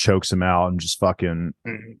arm chokes him out and just fucking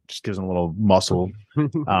just gives him a little muscle.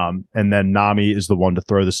 And then Nami is the one to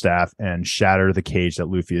throw the staff and shatter the cage that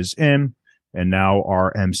Luffy is in. And now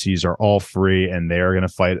our MCs are all free and they are going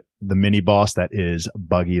to fight the mini boss that is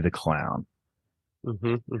Buggy the Clown.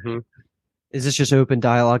 Is this just open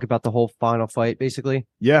dialogue about the whole final fight, basically?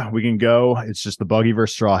 Yeah, we can go. It's just the Buggy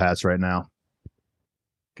versus Straw Hats right now.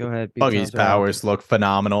 Go ahead. Buggy's powers look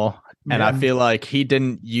phenomenal. And I feel like he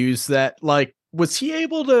didn't use that. Like, was he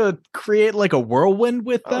able to create like a whirlwind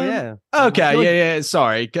with them? Yeah. Okay. Yeah.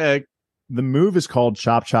 Sorry. The move is called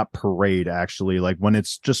Chop Chop Parade, actually. Like when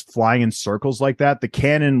it's just flying in circles like that, the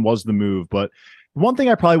cannon was the move. But one thing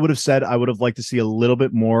I probably would have said I would have liked to see a little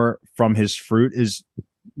bit more from his fruit is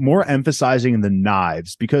more emphasizing the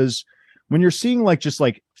knives, because when you're seeing like just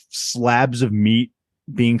like slabs of meat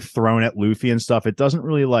being thrown at Luffy and stuff, it doesn't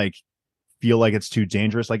really like feel like it's too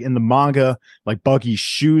dangerous. Like in the manga, like Buggy's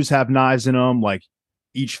shoes have knives in them, like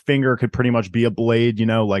each finger could pretty much be a blade, you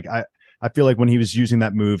know. Like I feel like when he was using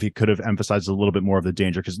that move, he could have emphasized a little bit more of the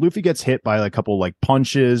danger, because Luffy gets hit by like, a couple like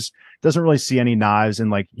punches, doesn't really see any knives,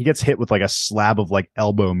 and like he gets hit with like a slab of like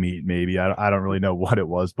elbow meat, maybe. I don't really know what it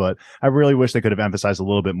was, but I really wish they could have emphasized a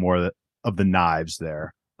little bit more of the knives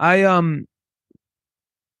there. I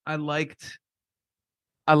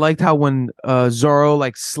liked how when Zoro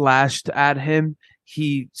like slashed at him,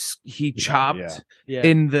 he chopped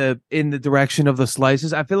in the direction of the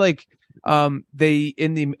slices. I feel like they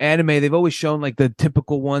in the anime they've always shown like the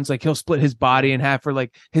typical ones, like he'll split his body in half, or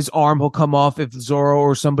like his arm will come off if Zoro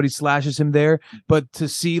or somebody slashes him there. But to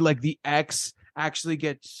see like the X actually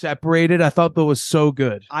get separated, I thought that was so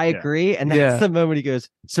good. I agree, and that's the moment he goes,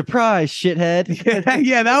 "Surprise, shithead!"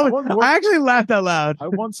 Yeah, that was. I actually laughed out loud. I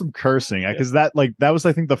want some cursing, because that was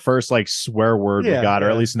I think the first like swear word we got, or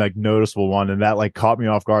at least like noticeable one, and that like caught me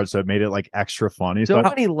off guard, so it made it like extra funny. So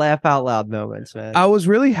many laugh out loud moments, man. I was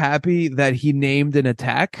really happy that he named an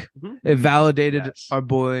attack. It validated our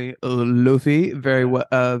boy Luffy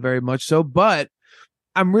very much so. But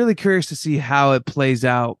I'm really curious to see how it plays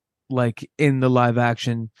out, like in the live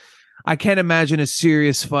action. I can't imagine a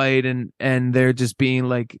serious fight and they're just being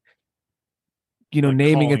like, you know, like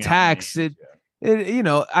naming attacks. It, you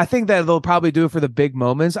know, I think that they'll probably do it for the big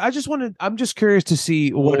moments. I'm just curious to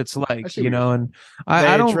see what it's like, you know. And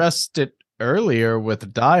I don't addressed it earlier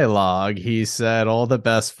with dialogue. He said all the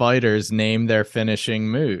best fighters name their finishing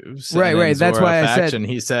moves. Right. That's why I said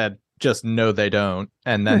he said just no, they don't.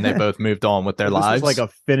 And then they both moved on with their This lives. was like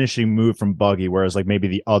a finishing move from Buggy, whereas like maybe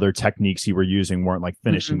the other techniques he were using weren't like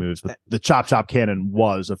finishing moves, but the chop cannon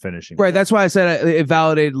was a finishing Right. That's why I said it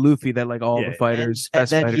validated Luffy that like all Yeah. the fighters, And best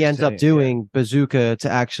then he fighters ends up say, doing Bazooka to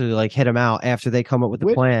actually like hit him out after they come up with the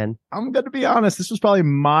Which- plan. I'm going to be honest. This was probably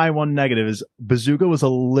my one negative is Bazooka was a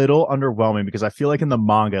little underwhelming because I feel like in the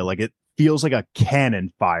manga, like it feels like a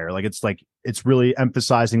cannon fire. Like it's really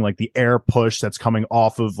emphasizing like the air push that's coming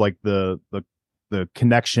off of like the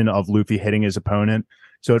connection of Luffy hitting his opponent.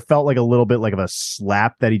 So it felt like a little bit like of a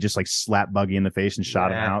slap that he just like slapped Buggy in the face and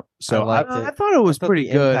shot him Yeah, out. So I liked I it. thought it was I thought pretty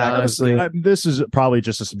the good, impact was honestly. this is probably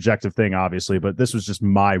just a subjective thing, obviously, but this was just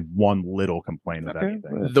my one little complaint of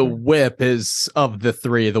anything. the whip is of the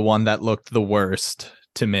three the one that looked the worst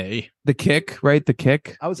to me. The kick, right? The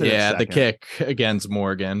kick. I would say Yeah, the second. kick against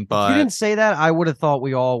Morgan, If but you didn't say that, I would have thought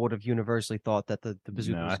we all would have universally thought that the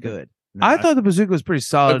bazooka No, I was think- good. No, I thought the bazooka was pretty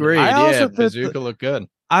solid. agreed. I also Yeah, thought Bazooka looked good.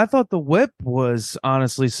 I thought the whip was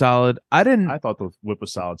honestly solid. I didn't. I thought the whip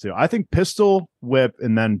was solid too. I think pistol, whip,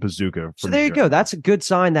 and then bazooka. So for there me you go. That's a good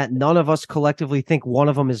sign that none of us collectively think one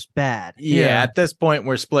of them is bad. Yeah, Yeah. at this point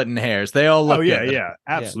we're splitting hairs. They all look Oh yeah, good. yeah,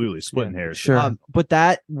 absolutely splitting hairs. Sure. But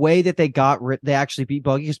that way that they actually beat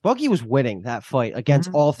Buggy, because Buggy was winning that fight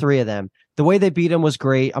against Mhm. all three of them. The way they beat him was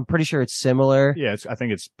great. I'm pretty sure it's similar. Yeah, I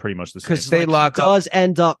think it's pretty much the same. Because They lock up. does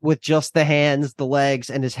end up with just the hands, the legs,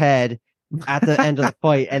 and his head at the end of the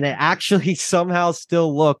fight, and it actually somehow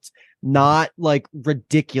still looked not like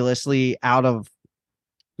ridiculously out of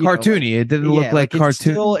you know, Cartoony. It didn't look like it's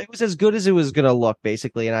cartoon. still- it was as good as it was gonna look,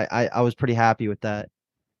 basically, and I was pretty happy with that.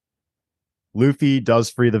 Luffy does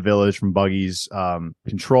free the village from Buggy's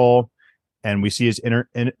control, and we see his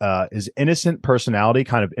innocent personality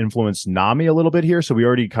kind of influence Nami a little bit here. So we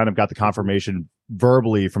already kind of got the confirmation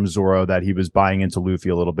verbally from Zoro that he was buying into Luffy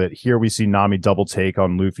a little bit. Here we see Nami double take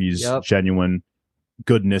on Luffy's Yep. genuine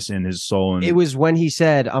goodness in his soul. And It was when he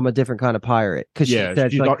said, "I'm a different kind of pirate," because she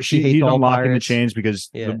said like, she hates he's all unlocking pirates. the chains because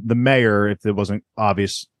Yeah. the mayor, if it wasn't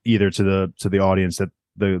obvious either to the audience, that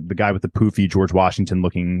the guy with the poofy George Washington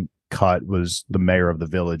looking cut was the mayor of the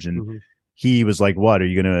village, and Mhm. he was like, "What are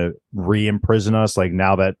you gonna re-imprison us? Like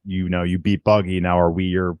now that you beat Buggy, now are we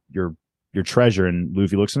your treasure?" And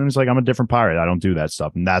Luffy looks at him, he's like, "I'm a different pirate. I don't do that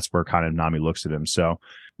stuff." And that's where kind of Nami looks at him. So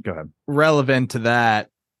go ahead. Relevant to that,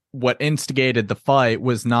 what instigated the fight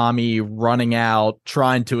was Nami running out,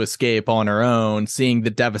 trying to escape on her own, seeing the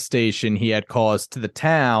devastation he had caused to the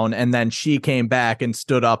town, and then she came back and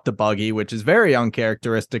stood up to Buggy, which is very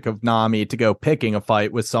uncharacteristic of Nami to go picking a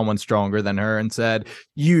fight with someone stronger than her, and said,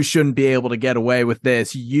 "You shouldn't be able to get away with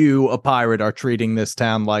this. You, a pirate, are treating this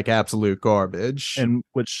town like absolute garbage." And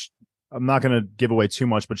which I'm not gonna give away too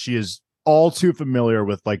much, but she is all too familiar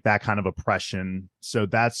with like that kind of oppression. So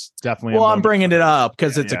that's definitely. well, I'm bringing it up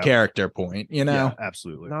because Yeah, it's yeah. a character point, you know? Yeah,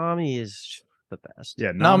 absolutely. Nami is the best.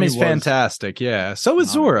 Yeah, Nami's was- fantastic, yeah. So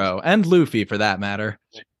is Nami Zoro and Luffy for that matter.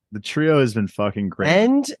 The trio has been fucking great.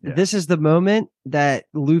 And Yeah. this is the moment that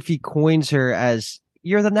Luffy coins her as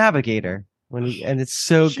 "You're the navigator." And it's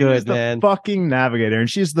so She is good, the man. fucking navigator, and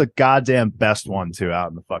she's the goddamn best one too out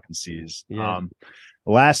in the fucking seas. Yeah.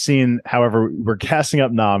 Last scene, however, we're casting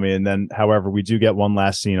up Nami, and then, however, we do get one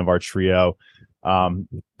last scene of our trio.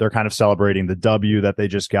 They're kind of celebrating the W that they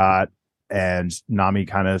just got, and Nami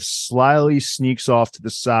kind of slyly sneaks off to the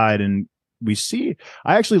side, and we see.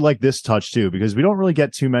 I actually like this touch too because we don't really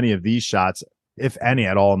get too many of these shots, if any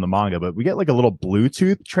at all, in the manga. But we get like a little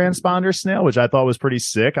Bluetooth transponder snail, which I thought was pretty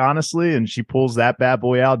sick, honestly. And she pulls that bad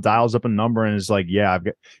boy out, dials up a number, and is like, "Yeah, I've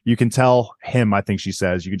got." You can tell him. I think she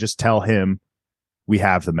says you can just tell him we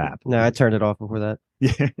have the map. No, I turned it off before that.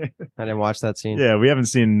 Yeah, I didn't watch that scene. yeah. We haven't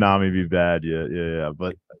seen Nami be bad yet. Yeah.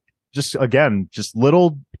 But just again, just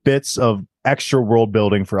little bits of extra world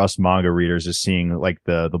building for us manga readers is seeing like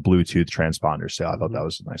the Bluetooth transponder. So I thought that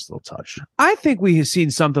was a nice little touch. I think we have seen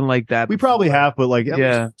something like that. We probably have, but like,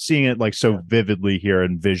 Yeah. seeing it like so vividly here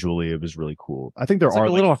and visually, it was really cool. I think there It's are like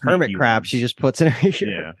a little hermit sneaky crab ones. she just puts in her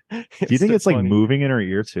ear. Yeah. Do you think it's like funny. moving in her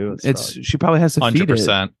ear too? It's she probably has to feed it.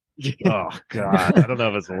 100%. oh god, I don't know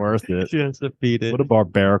if it's worth it. She has to feed it. What a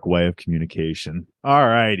barbaric way of communication. All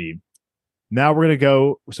righty. Now we're gonna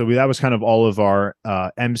go. So that was kind of all of our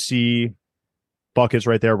MC buckets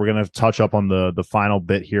right there. We're gonna touch up on the final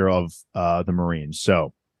bit here of the Marines.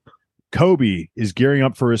 So Kobe is gearing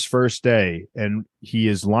up for his first day, and he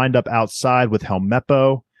is lined up outside with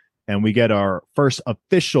Helmeppo, and we get our first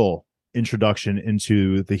official introduction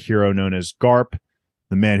into the hero known as Garp,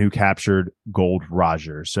 the man who captured Gold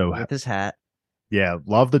Roger. So With his hat. yeah,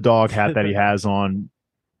 love the dog hat that he has on.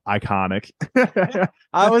 iconic.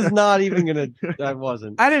 I was not even gonna. I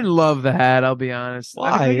wasn't. I didn't love the hat. I'll be honest. I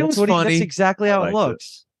Why? think it That's was funny. that's exactly how it liked it.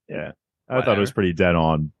 looks. Yeah, I thought it was Whatever. pretty dead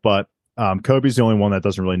on. But Kobe's the only one that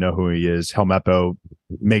doesn't really know who he is. Helmeppo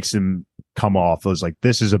makes him come off as like,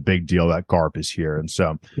 this is a big deal that Garp is here. And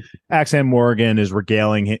so Axan Morgan is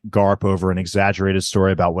regaling Garp over an exaggerated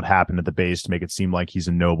story about what happened at the base to make it seem like he's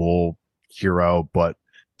a noble hero, but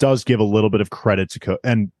does give a little bit of credit to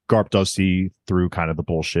and Garp does see through kind of the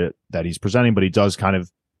bullshit that he's presenting, but he does kind of,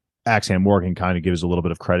 Axan Morgan kind of gives a little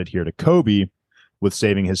bit of credit here to Kobe with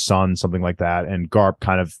saving his son, something like that. And Garp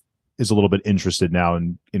kind of is a little bit interested now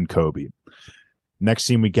in Kobe. Next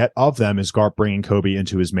scene we get of them is Garp bringing Kobe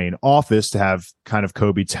into his main office to have kind of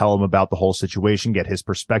Kobe tell him about the whole situation, get his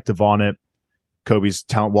perspective on it. Kobe's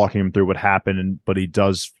walking him through what happened, but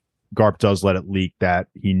Garp does let it leak that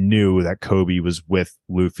he knew that Kobe was with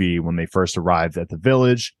Luffy when they first arrived at the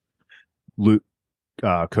village.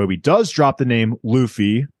 Kobe does drop the name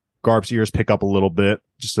Luffy. Garp's ears pick up a little bit,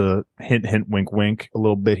 just a hint, wink, wink, a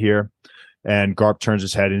little bit here. And Garp turns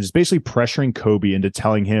his head and is basically pressuring Kobe into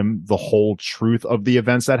telling him the whole truth of the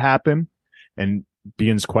events that happened, and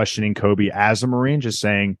begins questioning Kobe as a Marine, just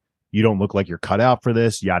saying, you don't look like you're cut out for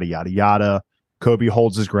this, yada, yada, yada. Kobe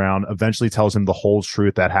holds his ground, eventually tells him the whole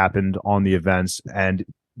truth that happened on the events, and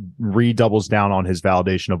redoubles down on his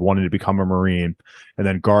validation of wanting to become a Marine. And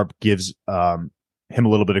then Garp gives him a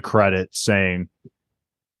little bit of credit, saying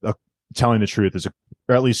telling the truth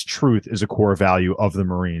or at least truth is a core value of the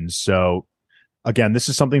Marines. So again, this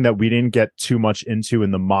is something that we didn't get too much into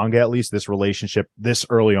in the manga, at least this relationship this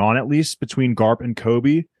early on, at least between Garp and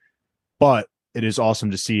Kobe. But it is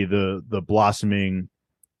awesome to see the blossoming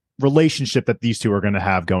relationship that these two are going to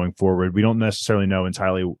have going forward. We don't necessarily know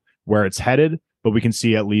entirely where it's headed, but we can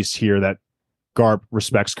see at least here that Garp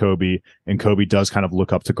respects Kobe, and Kobe does kind of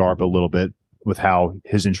look up to Garp a little bit with how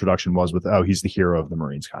his introduction was with, oh, he's the hero of the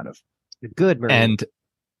Marines, kind of. Good Marine. And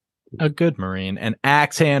a good Marine. And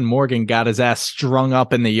Axan Morgan got his ass strung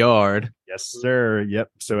up in the yard. Yes, sir.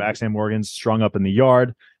 Yep. So Axan Morgan's strung up in the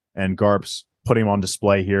yard, and Garp's putting him on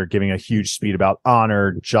display here, giving a huge speech about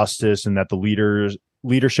honor, justice, and that the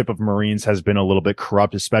leadership of Marines has been a little bit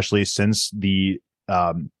corrupt, especially since the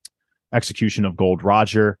execution of Gold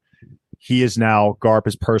Roger. Garp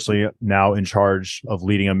is personally now in charge of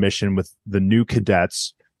leading a mission with the new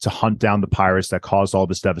cadets to hunt down the pirates that caused all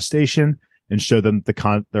this devastation and show them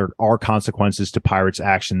there are consequences to pirates'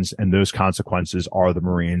 actions, and those consequences are the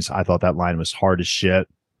Marines. I thought that line was hard as shit.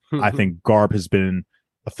 I think Garp has been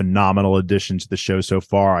a phenomenal addition to the show so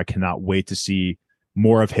far. I cannot wait to see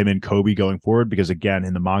more of him and Kobe going forward, because again,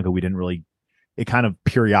 in the manga, we didn't really, it kind of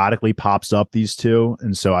periodically pops up, these two.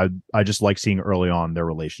 And so I just like seeing early on their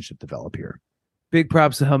relationship develop here. Big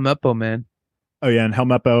props to Helmeppo, man. Oh yeah, and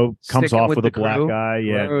Helmeppo comes Sticking off with with the a black crew. guy.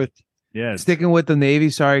 Yeah, Growth. yeah. Sticking with the Navy.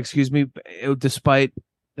 Sorry, excuse me. Despite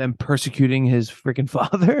them persecuting his freaking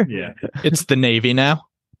father. Yeah, It's the Navy now.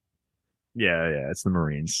 yeah. It's the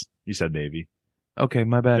Marines. You said Navy. Okay,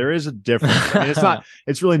 my bad. There is a difference. I mean,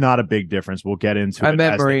 it's really not a big difference. We'll get into I it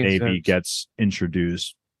meant as Marines, the Navy so- gets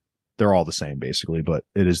introduced. They're all the same basically, but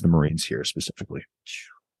it is the Marines here specifically.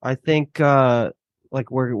 I think like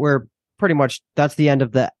we're pretty much, that's the end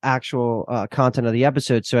of the actual content of the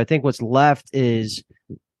episode. So I think what's left is,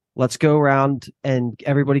 let's go around and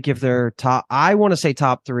everybody give their top, I want to say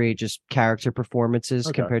top 3 just character performances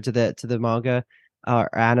Okay. compared to the manga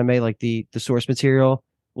or anime, like the source material.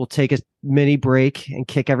 We'll take a mini break and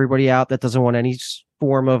kick everybody out that doesn't want any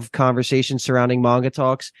form of conversation surrounding manga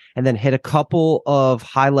talks, and then hit a couple of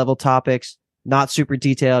high level topics, not super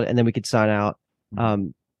detailed, and then we could sign out.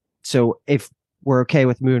 So if we're okay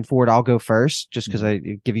with moving forward, I'll go first, just because I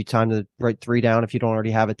give you time to write 3 down if you don't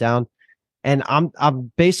already have it down. And I'm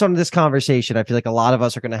based on this conversation, I feel like a lot of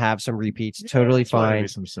us are going to have some repeats. Totally There's probably fine.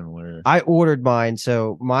 some similar. I ordered mine,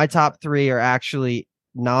 so my top 3 are actually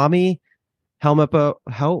Nami, Helmeppo,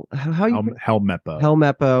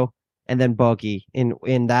 Helmeppo, and then Buggy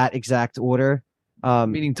in that exact order.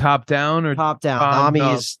 Meaning top down or Top down. bottom Nami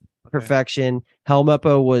up? is perfection.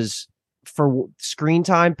 Helmeppo was, for screen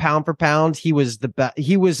time, pound for pound, he was the best.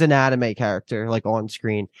 He was an anime character, like on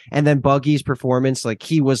screen. And then Buggy's performance, like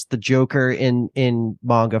he was the Joker in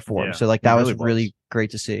manga form. Yeah, so like he that really was was. really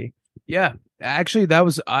great to see. Yeah, actually, that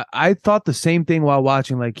was I thought the same thing while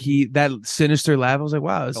watching. Like that sinister laugh. I was like,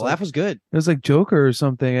 wow, it's The like, laugh was good. it was like Joker or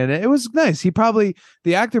something, and it was nice. The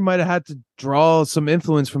actor might have had to draw some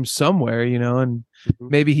influence from somewhere, and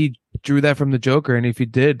maybe he drew that from the Joker. And if he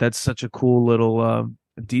did, that's such a cool little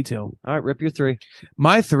detail. All right, rip your 3.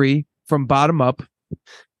 My 3 from bottom up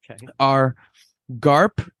Okay. are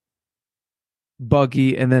Garp,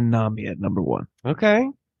 Buggy, and then Nami at number 1. Okay.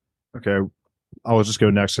 Okay. I'll just go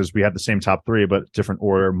next because we have the same top three, but different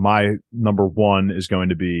order. My number one is going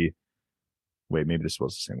to be. Wait, maybe this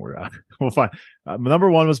was the same order. We'll find. Number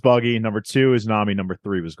one was Buggy. Number two is Nami. Number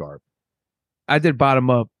three was Garb. I did bottom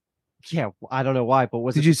up. Yeah, I don't know why, but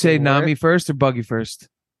was Did it you the say same Nami order? first or Buggy first?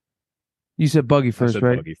 You said Buggy first, said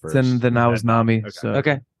right? Buggy first. Then I was Nami. Okay. So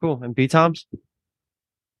Okay, cool. And B Toms?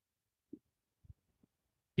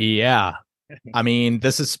 Yeah. I mean,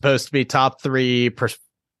 this is supposed to be top three.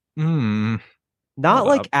 Not Hold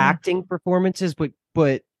like up. acting performances,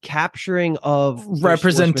 but capturing of their source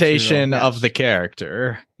Representation material. of Yes. the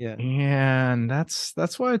character. Yeah. And that's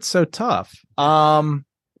why it's so tough.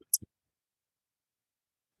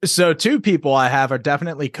 So two people I have are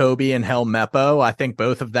definitely Kobe and Hel Meppo. I think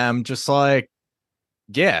both of them just like,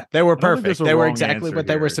 yeah, they were I don't think perfect. there's a They were wrong exactly answer what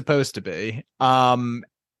they were here. supposed to be.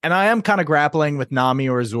 And I am kind of grappling with Nami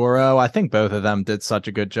or Zoro. I think both of them did such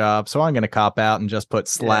a good job. So I'm going to cop out and just put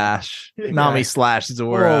slash Yeah. Nami slash We'll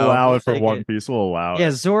Zoro. allow it for Take One it. Piece. We'll allow Yeah,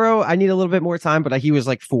 it. Zoro, I need a little bit more time, but he was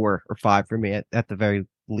like 4 or 5 for me at the very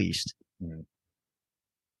least.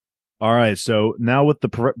 All right. So now with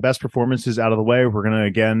the best performances out of the way, we're going to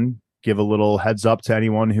again give a little heads up to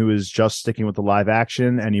anyone who is just sticking with the live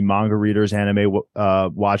action. Any manga readers, anime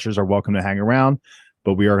watchers are welcome to hang around,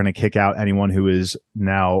 but we are going to kick out anyone who is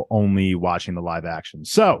now only watching the live action.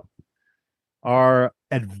 So our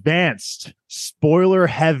advanced, spoiler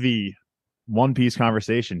heavy One Piece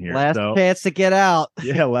conversation here. Last So chance to get out.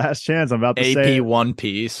 yeah, last chance. I'm about to AP say it. One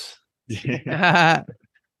Piece.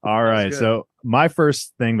 All right. good. So my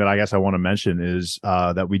first thing that I guess I want to mention is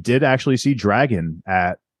that we did actually see Dragon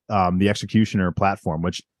at the Executioner platform,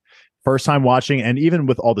 which first time watching, and even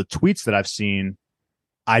with all the tweets that I've seen,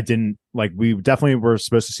 I didn't like. We definitely were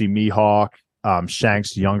supposed to see Mihawk,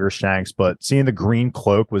 Shanks, younger Shanks, but seeing the green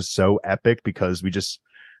cloak was so epic because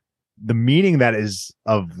the meaning that is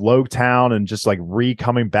of Logetown and just like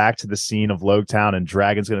coming back to the scene of Logetown and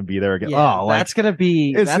Dragon's going to be there again. Yeah, Oh, like that's gonna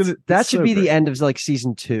be it's gonna- that it's should so be great. the end of like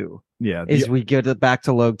season 2. yeah. Is we go back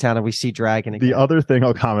to Logetown and we see Dragon again. The other thing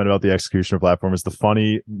I'll comment about the Executioner platform is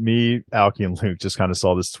me, Alki, and Luke just kind of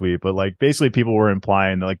saw this tweet, but like basically people were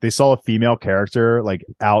implying that like they saw a female character like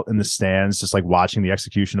out in the stands, just like watching the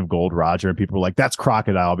execution of Gold Roger, and people were like, "That's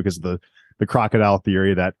Crocodile," because of the Crocodile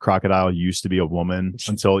theory that Crocodile used to be a woman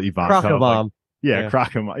until Ivanka. Crocobomb. Yeah, Yeah.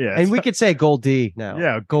 Crocodile. Yeah, And we could say Gold D now.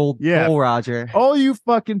 Yeah, Gold Roger. all you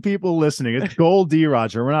fucking people listening, it's Gold D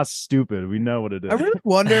Roger. We're not stupid. We know what it is. I really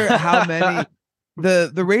wonder how many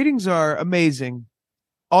the ratings are amazing.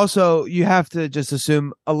 Also, you have to just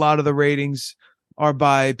assume a lot of the ratings are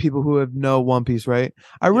by people who have no One Piece, right?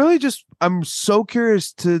 I'm so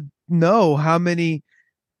curious to know how many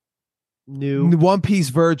New. One Piece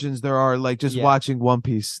virgins there are, like just Yeah. watching One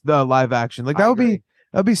Piece, the live action. Like I that'd agree.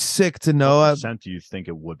 be sick to know. What percent do you think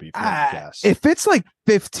it would be? If you had to guess? If it's like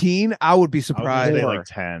 15, I would be I was gonna surprised. say More. like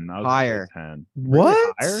 10. I was gonna say Higher. 10. Oh,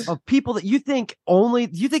 What? Higher? Of people that you think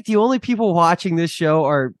the only people watching this show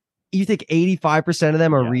are, you think 85% of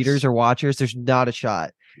them are Yes. readers or watchers? There's not a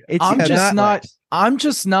shot. It's I'm just not. Netflix. I'm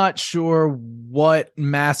just not sure what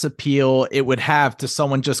mass appeal it would have to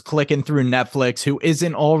someone just clicking through Netflix who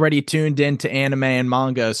isn't already tuned into anime and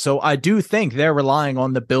manga. So I do think they're relying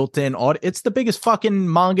on the built-in audience. It's the biggest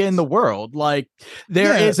fucking manga in the world. Like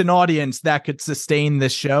there Yeah. is an audience that could sustain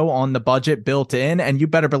this show on the budget built in, and you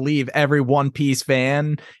better believe every One Piece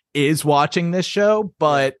fan is watching this show.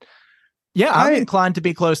 But yeah, I'm inclined to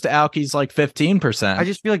be close to Aoki's like 15%. I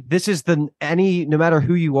just feel like this is no matter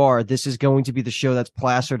who you are, this is going to be the show that's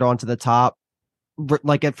plastered onto the top,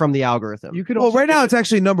 from the algorithm. You could Well, also right now it's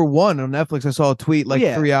actually number 1 on Netflix. I saw a tweet like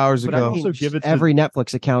Yeah, 3 hours But ago. I mean, Also give it to- every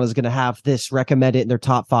Netflix account is going to have this recommended in their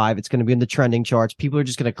top 5. It's going to be in the trending charts. People are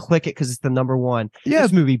just going to click it because it's the number 1. Yeah.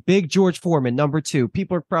 This movie, Big George Foreman, number 2.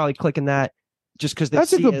 People are probably clicking that just because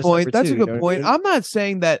That's a good point. That's a good point. I'm I'm not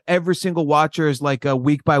saying that every single watcher is like a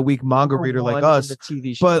week by week manga reader like us, The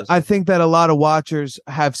TV shows. but I think that a lot of watchers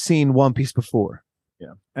have seen One Piece before.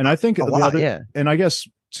 Yeah. And I think a the lot, other, yeah. and I guess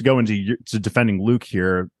to go into to defending Luke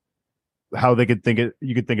here, how they could think it,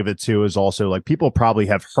 you could think of it too, is also like people probably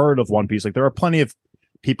have heard of One Piece. Like there are plenty of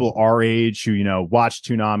people our age who, watch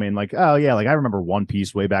Toonami and like, oh yeah, like I remember One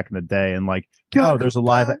Piece way back in the day, and like, oh, there's a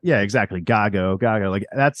live, yeah, exactly, Gago, like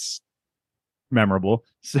that's memorable.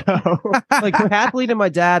 So Like Kathleen and my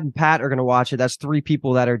dad and Pat are going to watch it. That's 3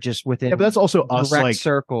 people that are just within yeah, but that's also us, direct like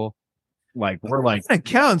circle. we're like It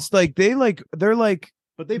counts. Like they're like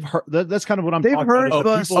But they've heard. That's kind of what I'm. They've talking heard about.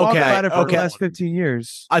 us People- talk okay, about it for okay. the last 15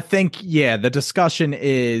 years. I think, yeah, the discussion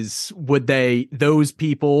is, would those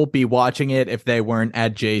people be watching it if they weren't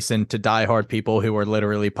adjacent to diehard people who are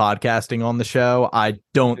literally podcasting on the show? I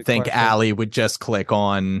don't Good think question. Allie would just click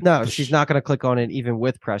on. No, she's not going to click on it even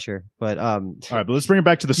with pressure. But All right, but let's bring it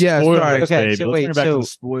back to the Yeah, spoilers, sorry. Okay, baby. so Let's wait, bring it back to so the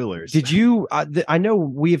spoilers. did you? I know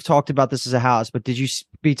we have talked about this as a house, but did you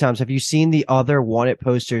speed times? Have you seen the other wanted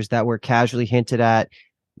posters that were casually hinted at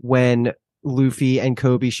when Luffy and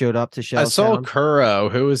Kobe showed up to Shell I saw Town? Kuro.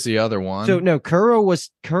 Who was the other one? So no, Kuro's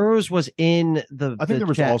was in the. I think there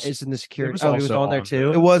was chat. also- It's in the security. was Oh, he was also on there on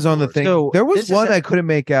too. It was on the thing. So, there this was is one a- I couldn't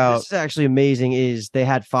make out. This is actually amazing. Is they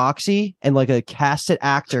had Foxy and like a casted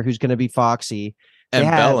actor who's going to be Foxy, and they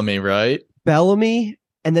have- Bellamy, right? Bellamy,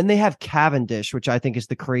 and then they have Cavendish, which I think is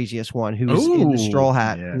the craziest one, who's in the straw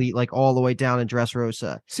hat, yeah. like all the way down in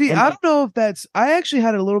Dressrosa. See, And I like- don't know if that's. I actually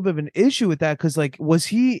had a little bit of an issue with that because, like, was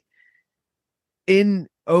he in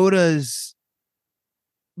Oda's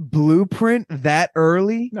blueprint that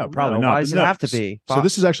early? No, probably No, not. why does it No, have to be? So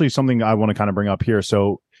this is actually something I want to kind of bring up here.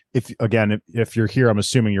 So if you're here, I'm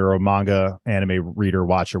assuming you're a manga, anime reader,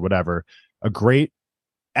 watcher, whatever. A great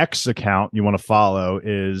X account you want to follow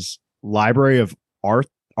is Library of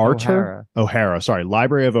Arthur O'Hara. Sorry,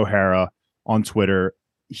 Library of O'Hara on Twitter.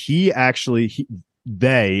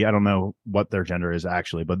 They, I don't know what their gender is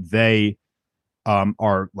actually, but they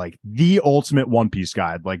are like the ultimate One Piece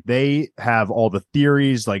guide. Like they have all the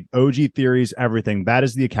theories, like OG theories, everything. That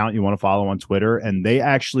is the account you want to follow on Twitter. And they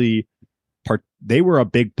actually they were a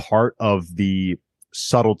big part of the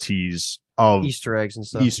subtleties of Easter eggs and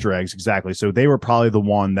stuff. Easter eggs, exactly. So they were probably the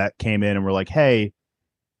one that came in and were like, "Hey,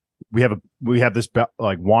 we have this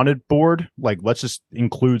like wanted board. Like, let's just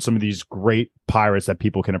include some of these great pirates that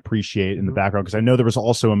people can appreciate in the background." Because I know there was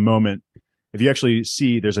also a moment. If you actually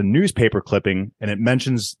see, there's a newspaper clipping and it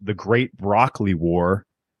mentions the Great Broccoli War,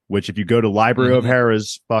 which if you go to Library of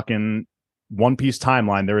O'Hara's fucking One Piece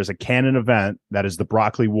timeline, there is a canon event that is the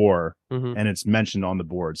Broccoli War, Mhm. and it's mentioned on the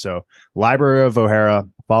board. So Library of O'Hara,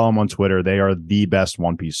 follow them on Twitter. They are the best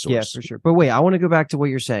One Piece source. Yeah, for sure. But wait, I want to go back to what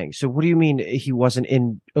you're saying. So what do you mean he wasn't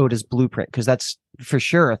in Oda's blueprint? Because that's for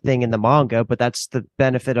sure a thing in the manga, but that's the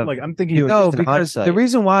benefit of Like I'm thinking, doing No, just in because hindsight. the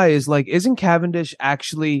reason why is like, isn't Cavendish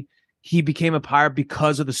actually he became a pirate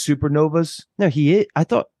because of the supernovas? No, he is. I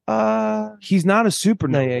thought He's not a supernova.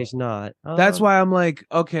 no, yeah, he's not. That's why I'm like,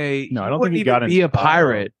 okay, No, I he don't think wouldn't he even got be a inspired.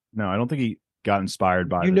 pirate. no, I don't think he got inspired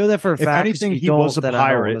by. you it. know that for a If fact. anything, If he you was a don't, then I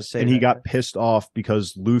don't wanna pirate, say and he that. got pissed off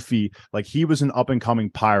because Luffy, like he was an up and coming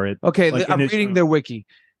pirate. Okay, Like, I'm in his- reading their wiki.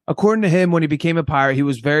 According to him, when he became a pirate, he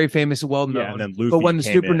was very famous and well known. Yeah, and then Luffy but when the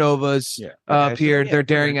came in. supernovas Yeah. Okay, so appeared, yeah, their fair.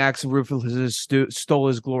 daring acts and ruthlessness stole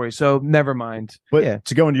his glory. So never mind. But Yeah.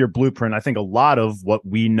 to go into your blueprint, I think a lot of what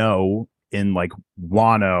we know in like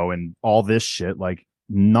Wano and all this shit, like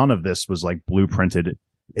none of this was like blueprinted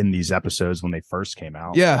in these episodes when they first came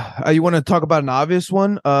out. Yeah, you want to talk about an obvious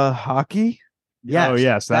one? Hockey. Yes, Oh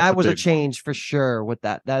yes, that's that was a big one. change for sure. With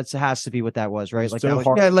that, has to be what that was, right? It's Like so that was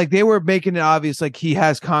hard. Yeah, like they were making it obvious, like he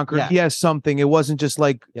has conquered, Yeah. he has something. It wasn't just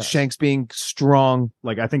like Yes. Shanks being strong.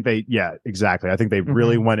 Like I think exactly. I think they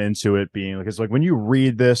really Mm-hmm. went into it being like, it's like when you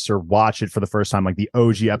read this or watch it for the first time, like the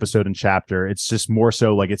OG episode and chapter, it's just more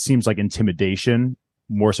so like it seems like intimidation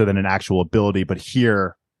more so than an actual ability. But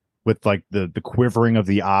here with like the quivering of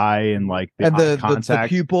the eye and like the And eye the contact,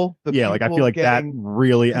 pupil. The yeah, like I pupil feel like that getting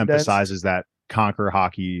really condensed. emphasizes that Conquer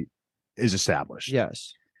Hockey is established.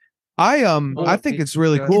 yes. I Oh, think it's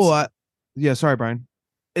really it's- cool. Yeah, sorry, Brian.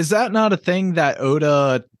 Is that not a thing that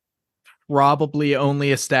Oda probably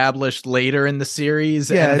only established later in the series?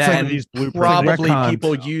 Yeah, and it's like then these blueprints. probably Retconned.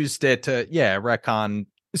 people used it to retcon.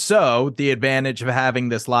 So the advantage of having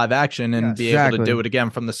this live action and Yes, be able to exactly. do it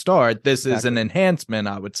again from the start, this is an Exactly. enhancement,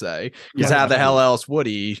 I would say. Because Yeah, how the hell absolutely. else would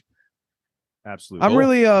he? Absolutely. I'm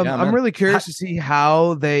really Yeah, I'm man. really curious to see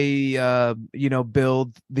how they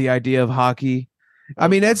build the idea of hockey. I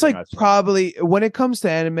mean, it's like probably when it comes to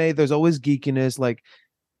anime, there's always geekiness, like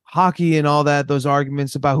hockey and all that, those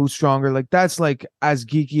arguments about who's stronger. Like that's like as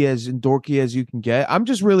geeky as and dorky as you can get. I'm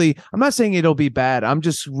not saying it'll be bad. I'm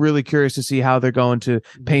just really curious to see how they're going to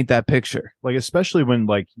paint that picture. like especially when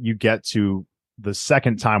like you get to the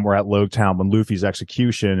second time we're at Logtown when Luffy's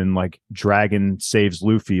execution and like Dragon saves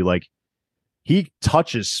Luffy, like he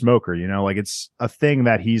touches Smoker, like it's a thing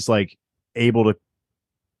that he's like able to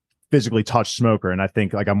physically touch Smoker. And I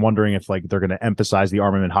think like I'm wondering if like they're going to emphasize the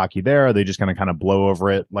armament hockey there. Or are they just going to kind of blow over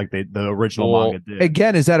it like the original Well, manga did?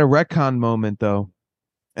 Again, is that a retcon moment though?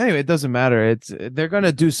 Anyway, it doesn't matter. They're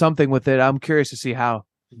gonna do something with it. I'm curious to see how.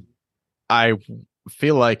 I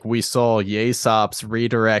feel like we saw Yasop's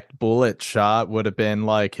redirect bullet shot would have been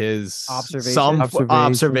like his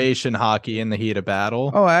observation hockey in the heat of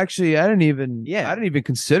battle. Oh, actually, I didn't even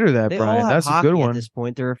consider that, They Brian. all have That's a good hockey one. At this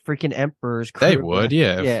point, they're freaking emperors. They crew. would,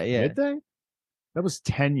 yeah. Yeah. Did they? That was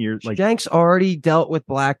 10 years. Like Shanks already dealt with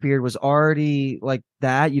Blackbeard. Was already like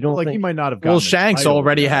that. You don't like think he might not have gotten Well, the Shanks title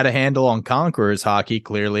already yet. had a handle on Conqueror's hockey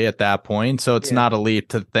clearly at that point, so it's Yeah. not a leap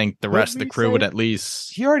to think the What rest of did the we crew say? would at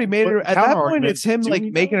least. He already made But it at that point. counter-argument, It's him do like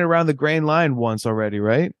we making know? it around the grain line once already,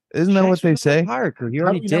 right? Isn't that what Shanks they was on say? the Pirate crew. He How do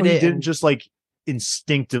already we know did he it. didn't and- just like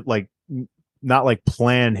instinctive, like not like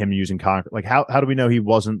plan him using Conquer. Like how do we know he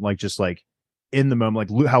wasn't like just like in the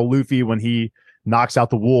moment, like how Luffy when he knocks out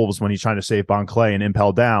the wolves when he's trying to save Bon Clay and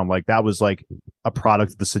Impel down, like that was like a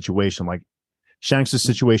product of the situation. Like Shanks'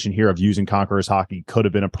 situation here of using Conqueror's hockey could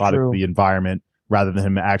have been a product True. of the environment rather than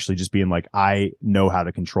him actually just being like, I know how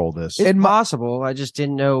to control this. It's possible. I just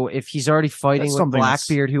didn't know if he's already fighting That's with something that's-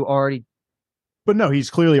 Blackbeard, who already. But no, he's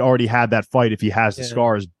clearly already had that fight if he has the Yeah.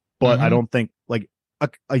 scars. But I Mhm. don't think like a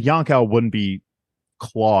Yonkou wouldn't be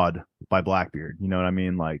clawed by Blackbeard. You know what I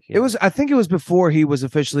mean? Like It was. I think it was before he was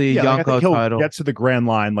officially a like, I Yonkou think he'll title. get to the Grand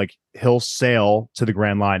Line, like he'll sail to the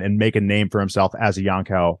Grand Line and make a name for himself as a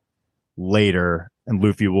Yonkou later, and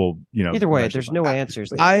Luffy will, Either way, eventually- there's no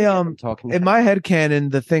answers. I'm talking. In my head canon,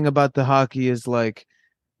 the thing about the hockey is like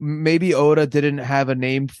maybe Oda didn't have a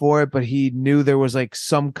name for it, but he knew there was like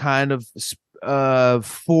some kind of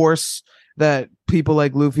force that people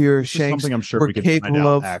like Luffy or This is Shanks something I'm sure were we could find capable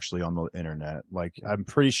out of. actually on the internet. Like I'm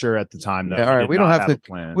pretty sure at the time that Yeah, all right, did we don't not have to- a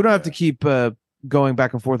plan. We don't have Yeah. to keep going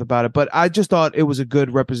back and forth about it, but I just thought it was a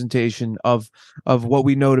good representation of what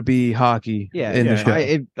we know to be hockey. Yeah, in the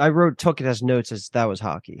yeah, show. I took it as notes as that was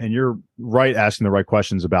hockey. And you're right asking the right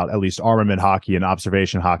questions about at least armament hockey and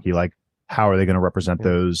observation hockey. Like, how are they going to represent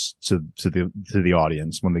those to the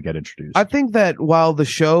audience when they get introduced? I think that while the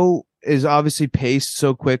show is obviously paced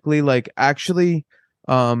so quickly, like actually,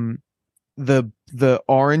 the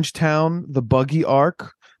Orange Town, the Buggy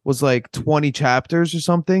arc was like 20 chapters or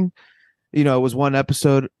something. It was one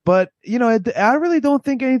episode, but I really don't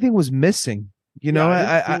think anything was missing. I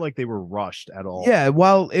didn't feel like they were rushed at all. Yeah,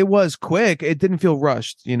 while it was quick, it didn't feel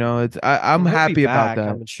rushed. I'm He'll be happy about back, that.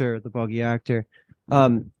 I'm sure the buggy actor.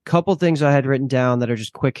 Couple things I had written down that are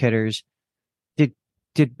just quick hitters.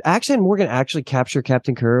 Did Axe and Morgan actually capture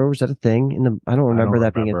Captain Kuro? Was that a thing? I don't remember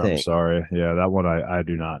that being a I'm thing. sorry. Yeah, that one I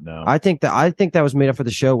do not know. I think that was made up for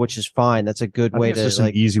the show, which is fine. That's a good I way think it's to just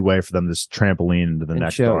like an easy way for them to trampoline into the And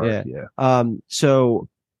next show, arc. yeah. So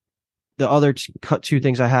the other two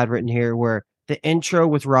things I had written here were the intro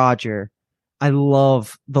with Roger. I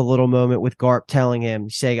love the little moment with Garp telling him,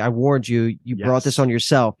 saying, I warned you, you brought this Yes. on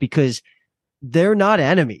yourself, because they're not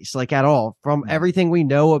enemies, like at all. From everything we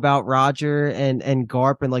know about Roger and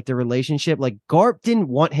Garp and like their relationship, like Garp didn't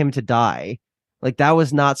want him to die. Like that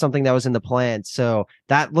was not something that was in the plan. So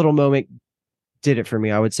that little moment did it for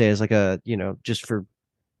me, I would say, as like a, just for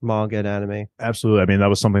manga and anime. Absolutely. I mean, that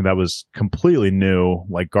was something that was completely new.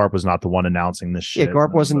 Like Garp was not the one announcing this shit. Yeah, Garp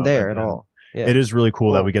in the wasn't there moment, at and all. Yeah. It is really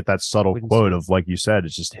cool that Well, we get that subtle we didn't quote see it. of, like you said,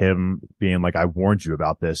 it's just him being like, I warned you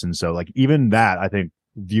about this. And so like even that, I think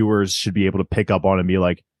viewers should be able to pick up on and be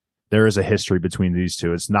like, there is a history between these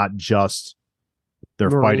two. It's not just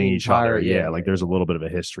they're fighting Marine each other. pirate, Yeah, yeah. like there's a little bit of a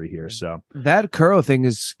history here. So That Kuro thing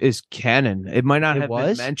is canon. It might not It have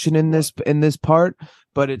was? been mentioned in this part,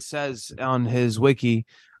 but it says on his wiki,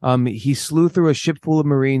 he slew through a ship full of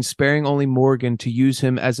Marines, sparing only Morgan to use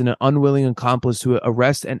him as an unwilling accomplice to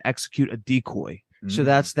arrest and execute a decoy. So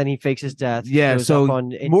then he fakes his death. Yeah, goes so up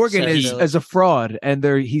on Morgan Says is Village. as a fraud, and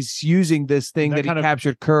he's using this thing That that he kind of-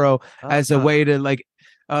 captured Kuro as a Ah. way to like,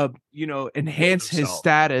 enhance his himself.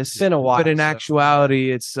 status. It's been a while. But in so-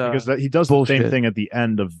 actuality, it's because he does the bullshit. same thing at the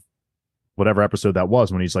end of whatever episode that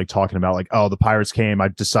was when he's like talking about like, oh, the pirates came. I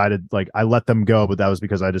decided like I let them go, but that was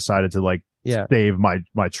because I decided to like Yeah. save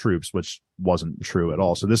my troops, which wasn't true at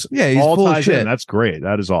all. So this he's all full of ties shit. in. That's great.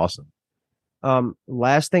 That is awesome.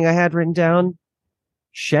 Last thing I had written down,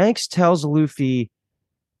 Shanks tells Luffy,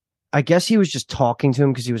 I guess he was just talking to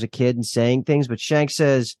him because he was a kid and saying things, but Shanks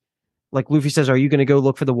says, like Luffy says, are you going to go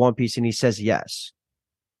look for the One Piece? And he says yes.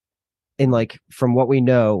 And like, from what we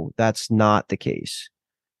know, that's not the case.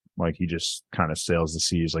 Like he just kind of sails the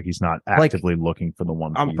seas. Like he's not Like, actively looking for the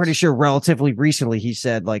One Piece. I'm pretty sure relatively recently he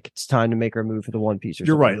said like it's time to make our move for the One Piece. Or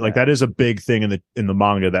You're something right. Like that is a big thing in the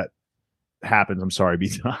manga that happens. I'm sorry,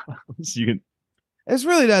 because you can. It's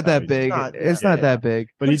really not that It's big. not- It's yeah, not yeah. that big.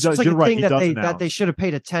 But he it's does. like You're a right. thing He that does they announce. should have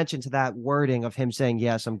paid attention to that wording of him saying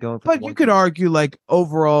yes, I'm going for. But the you One could Piece." argue, like,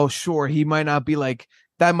 overall, sure, he might not be like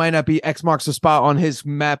that might not be X marks the spot on his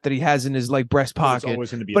map that he has in his like breast pocket,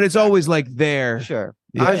 but it's always like there. Sure.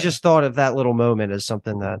 Yeah. I just thought of that little moment as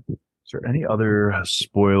something that. Is there any other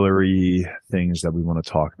spoilery things that we want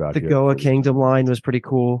to talk about? The Goa Kingdom line was pretty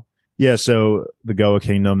cool. Yeah, so the Goa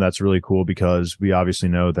Kingdom, that's really cool because we obviously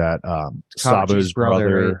know that Saba's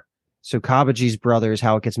brother. Right? So Kabaji's brother is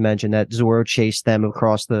how it gets mentioned, that Zoro chased them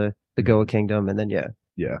across the Goa Kingdom, and then yeah.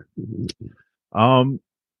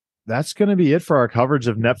 That's going to be it for our coverage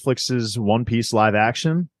of Netflix's One Piece live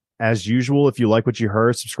action. As usual, if you like what you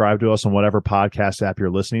heard, subscribe to us on whatever podcast app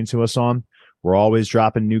you're listening to us on. We're always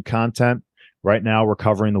dropping new content. Right now, we're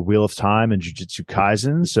covering The Wheel of Time and Jujutsu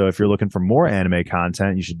Kaisen. So if you're looking for more anime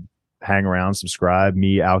content, you should hang around, subscribe.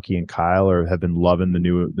 Me, Aoki, and Kyle have been loving the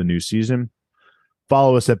new season.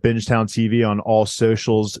 Follow us at Bingetown TV on all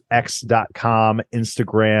socials, x.com,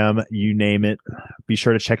 Instagram, you name it. Be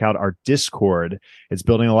sure to check out our Discord. It's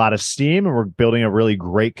building a lot of steam, and we're building a really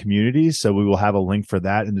great community. So we will have a link for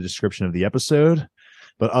that in the description of the episode.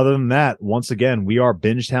 But other than that, once again, we are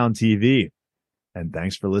Bingetown TV. And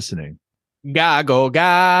thanks for listening. Gago,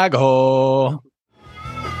 gago.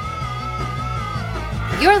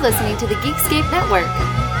 You're listening to the Geekscape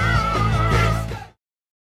Network.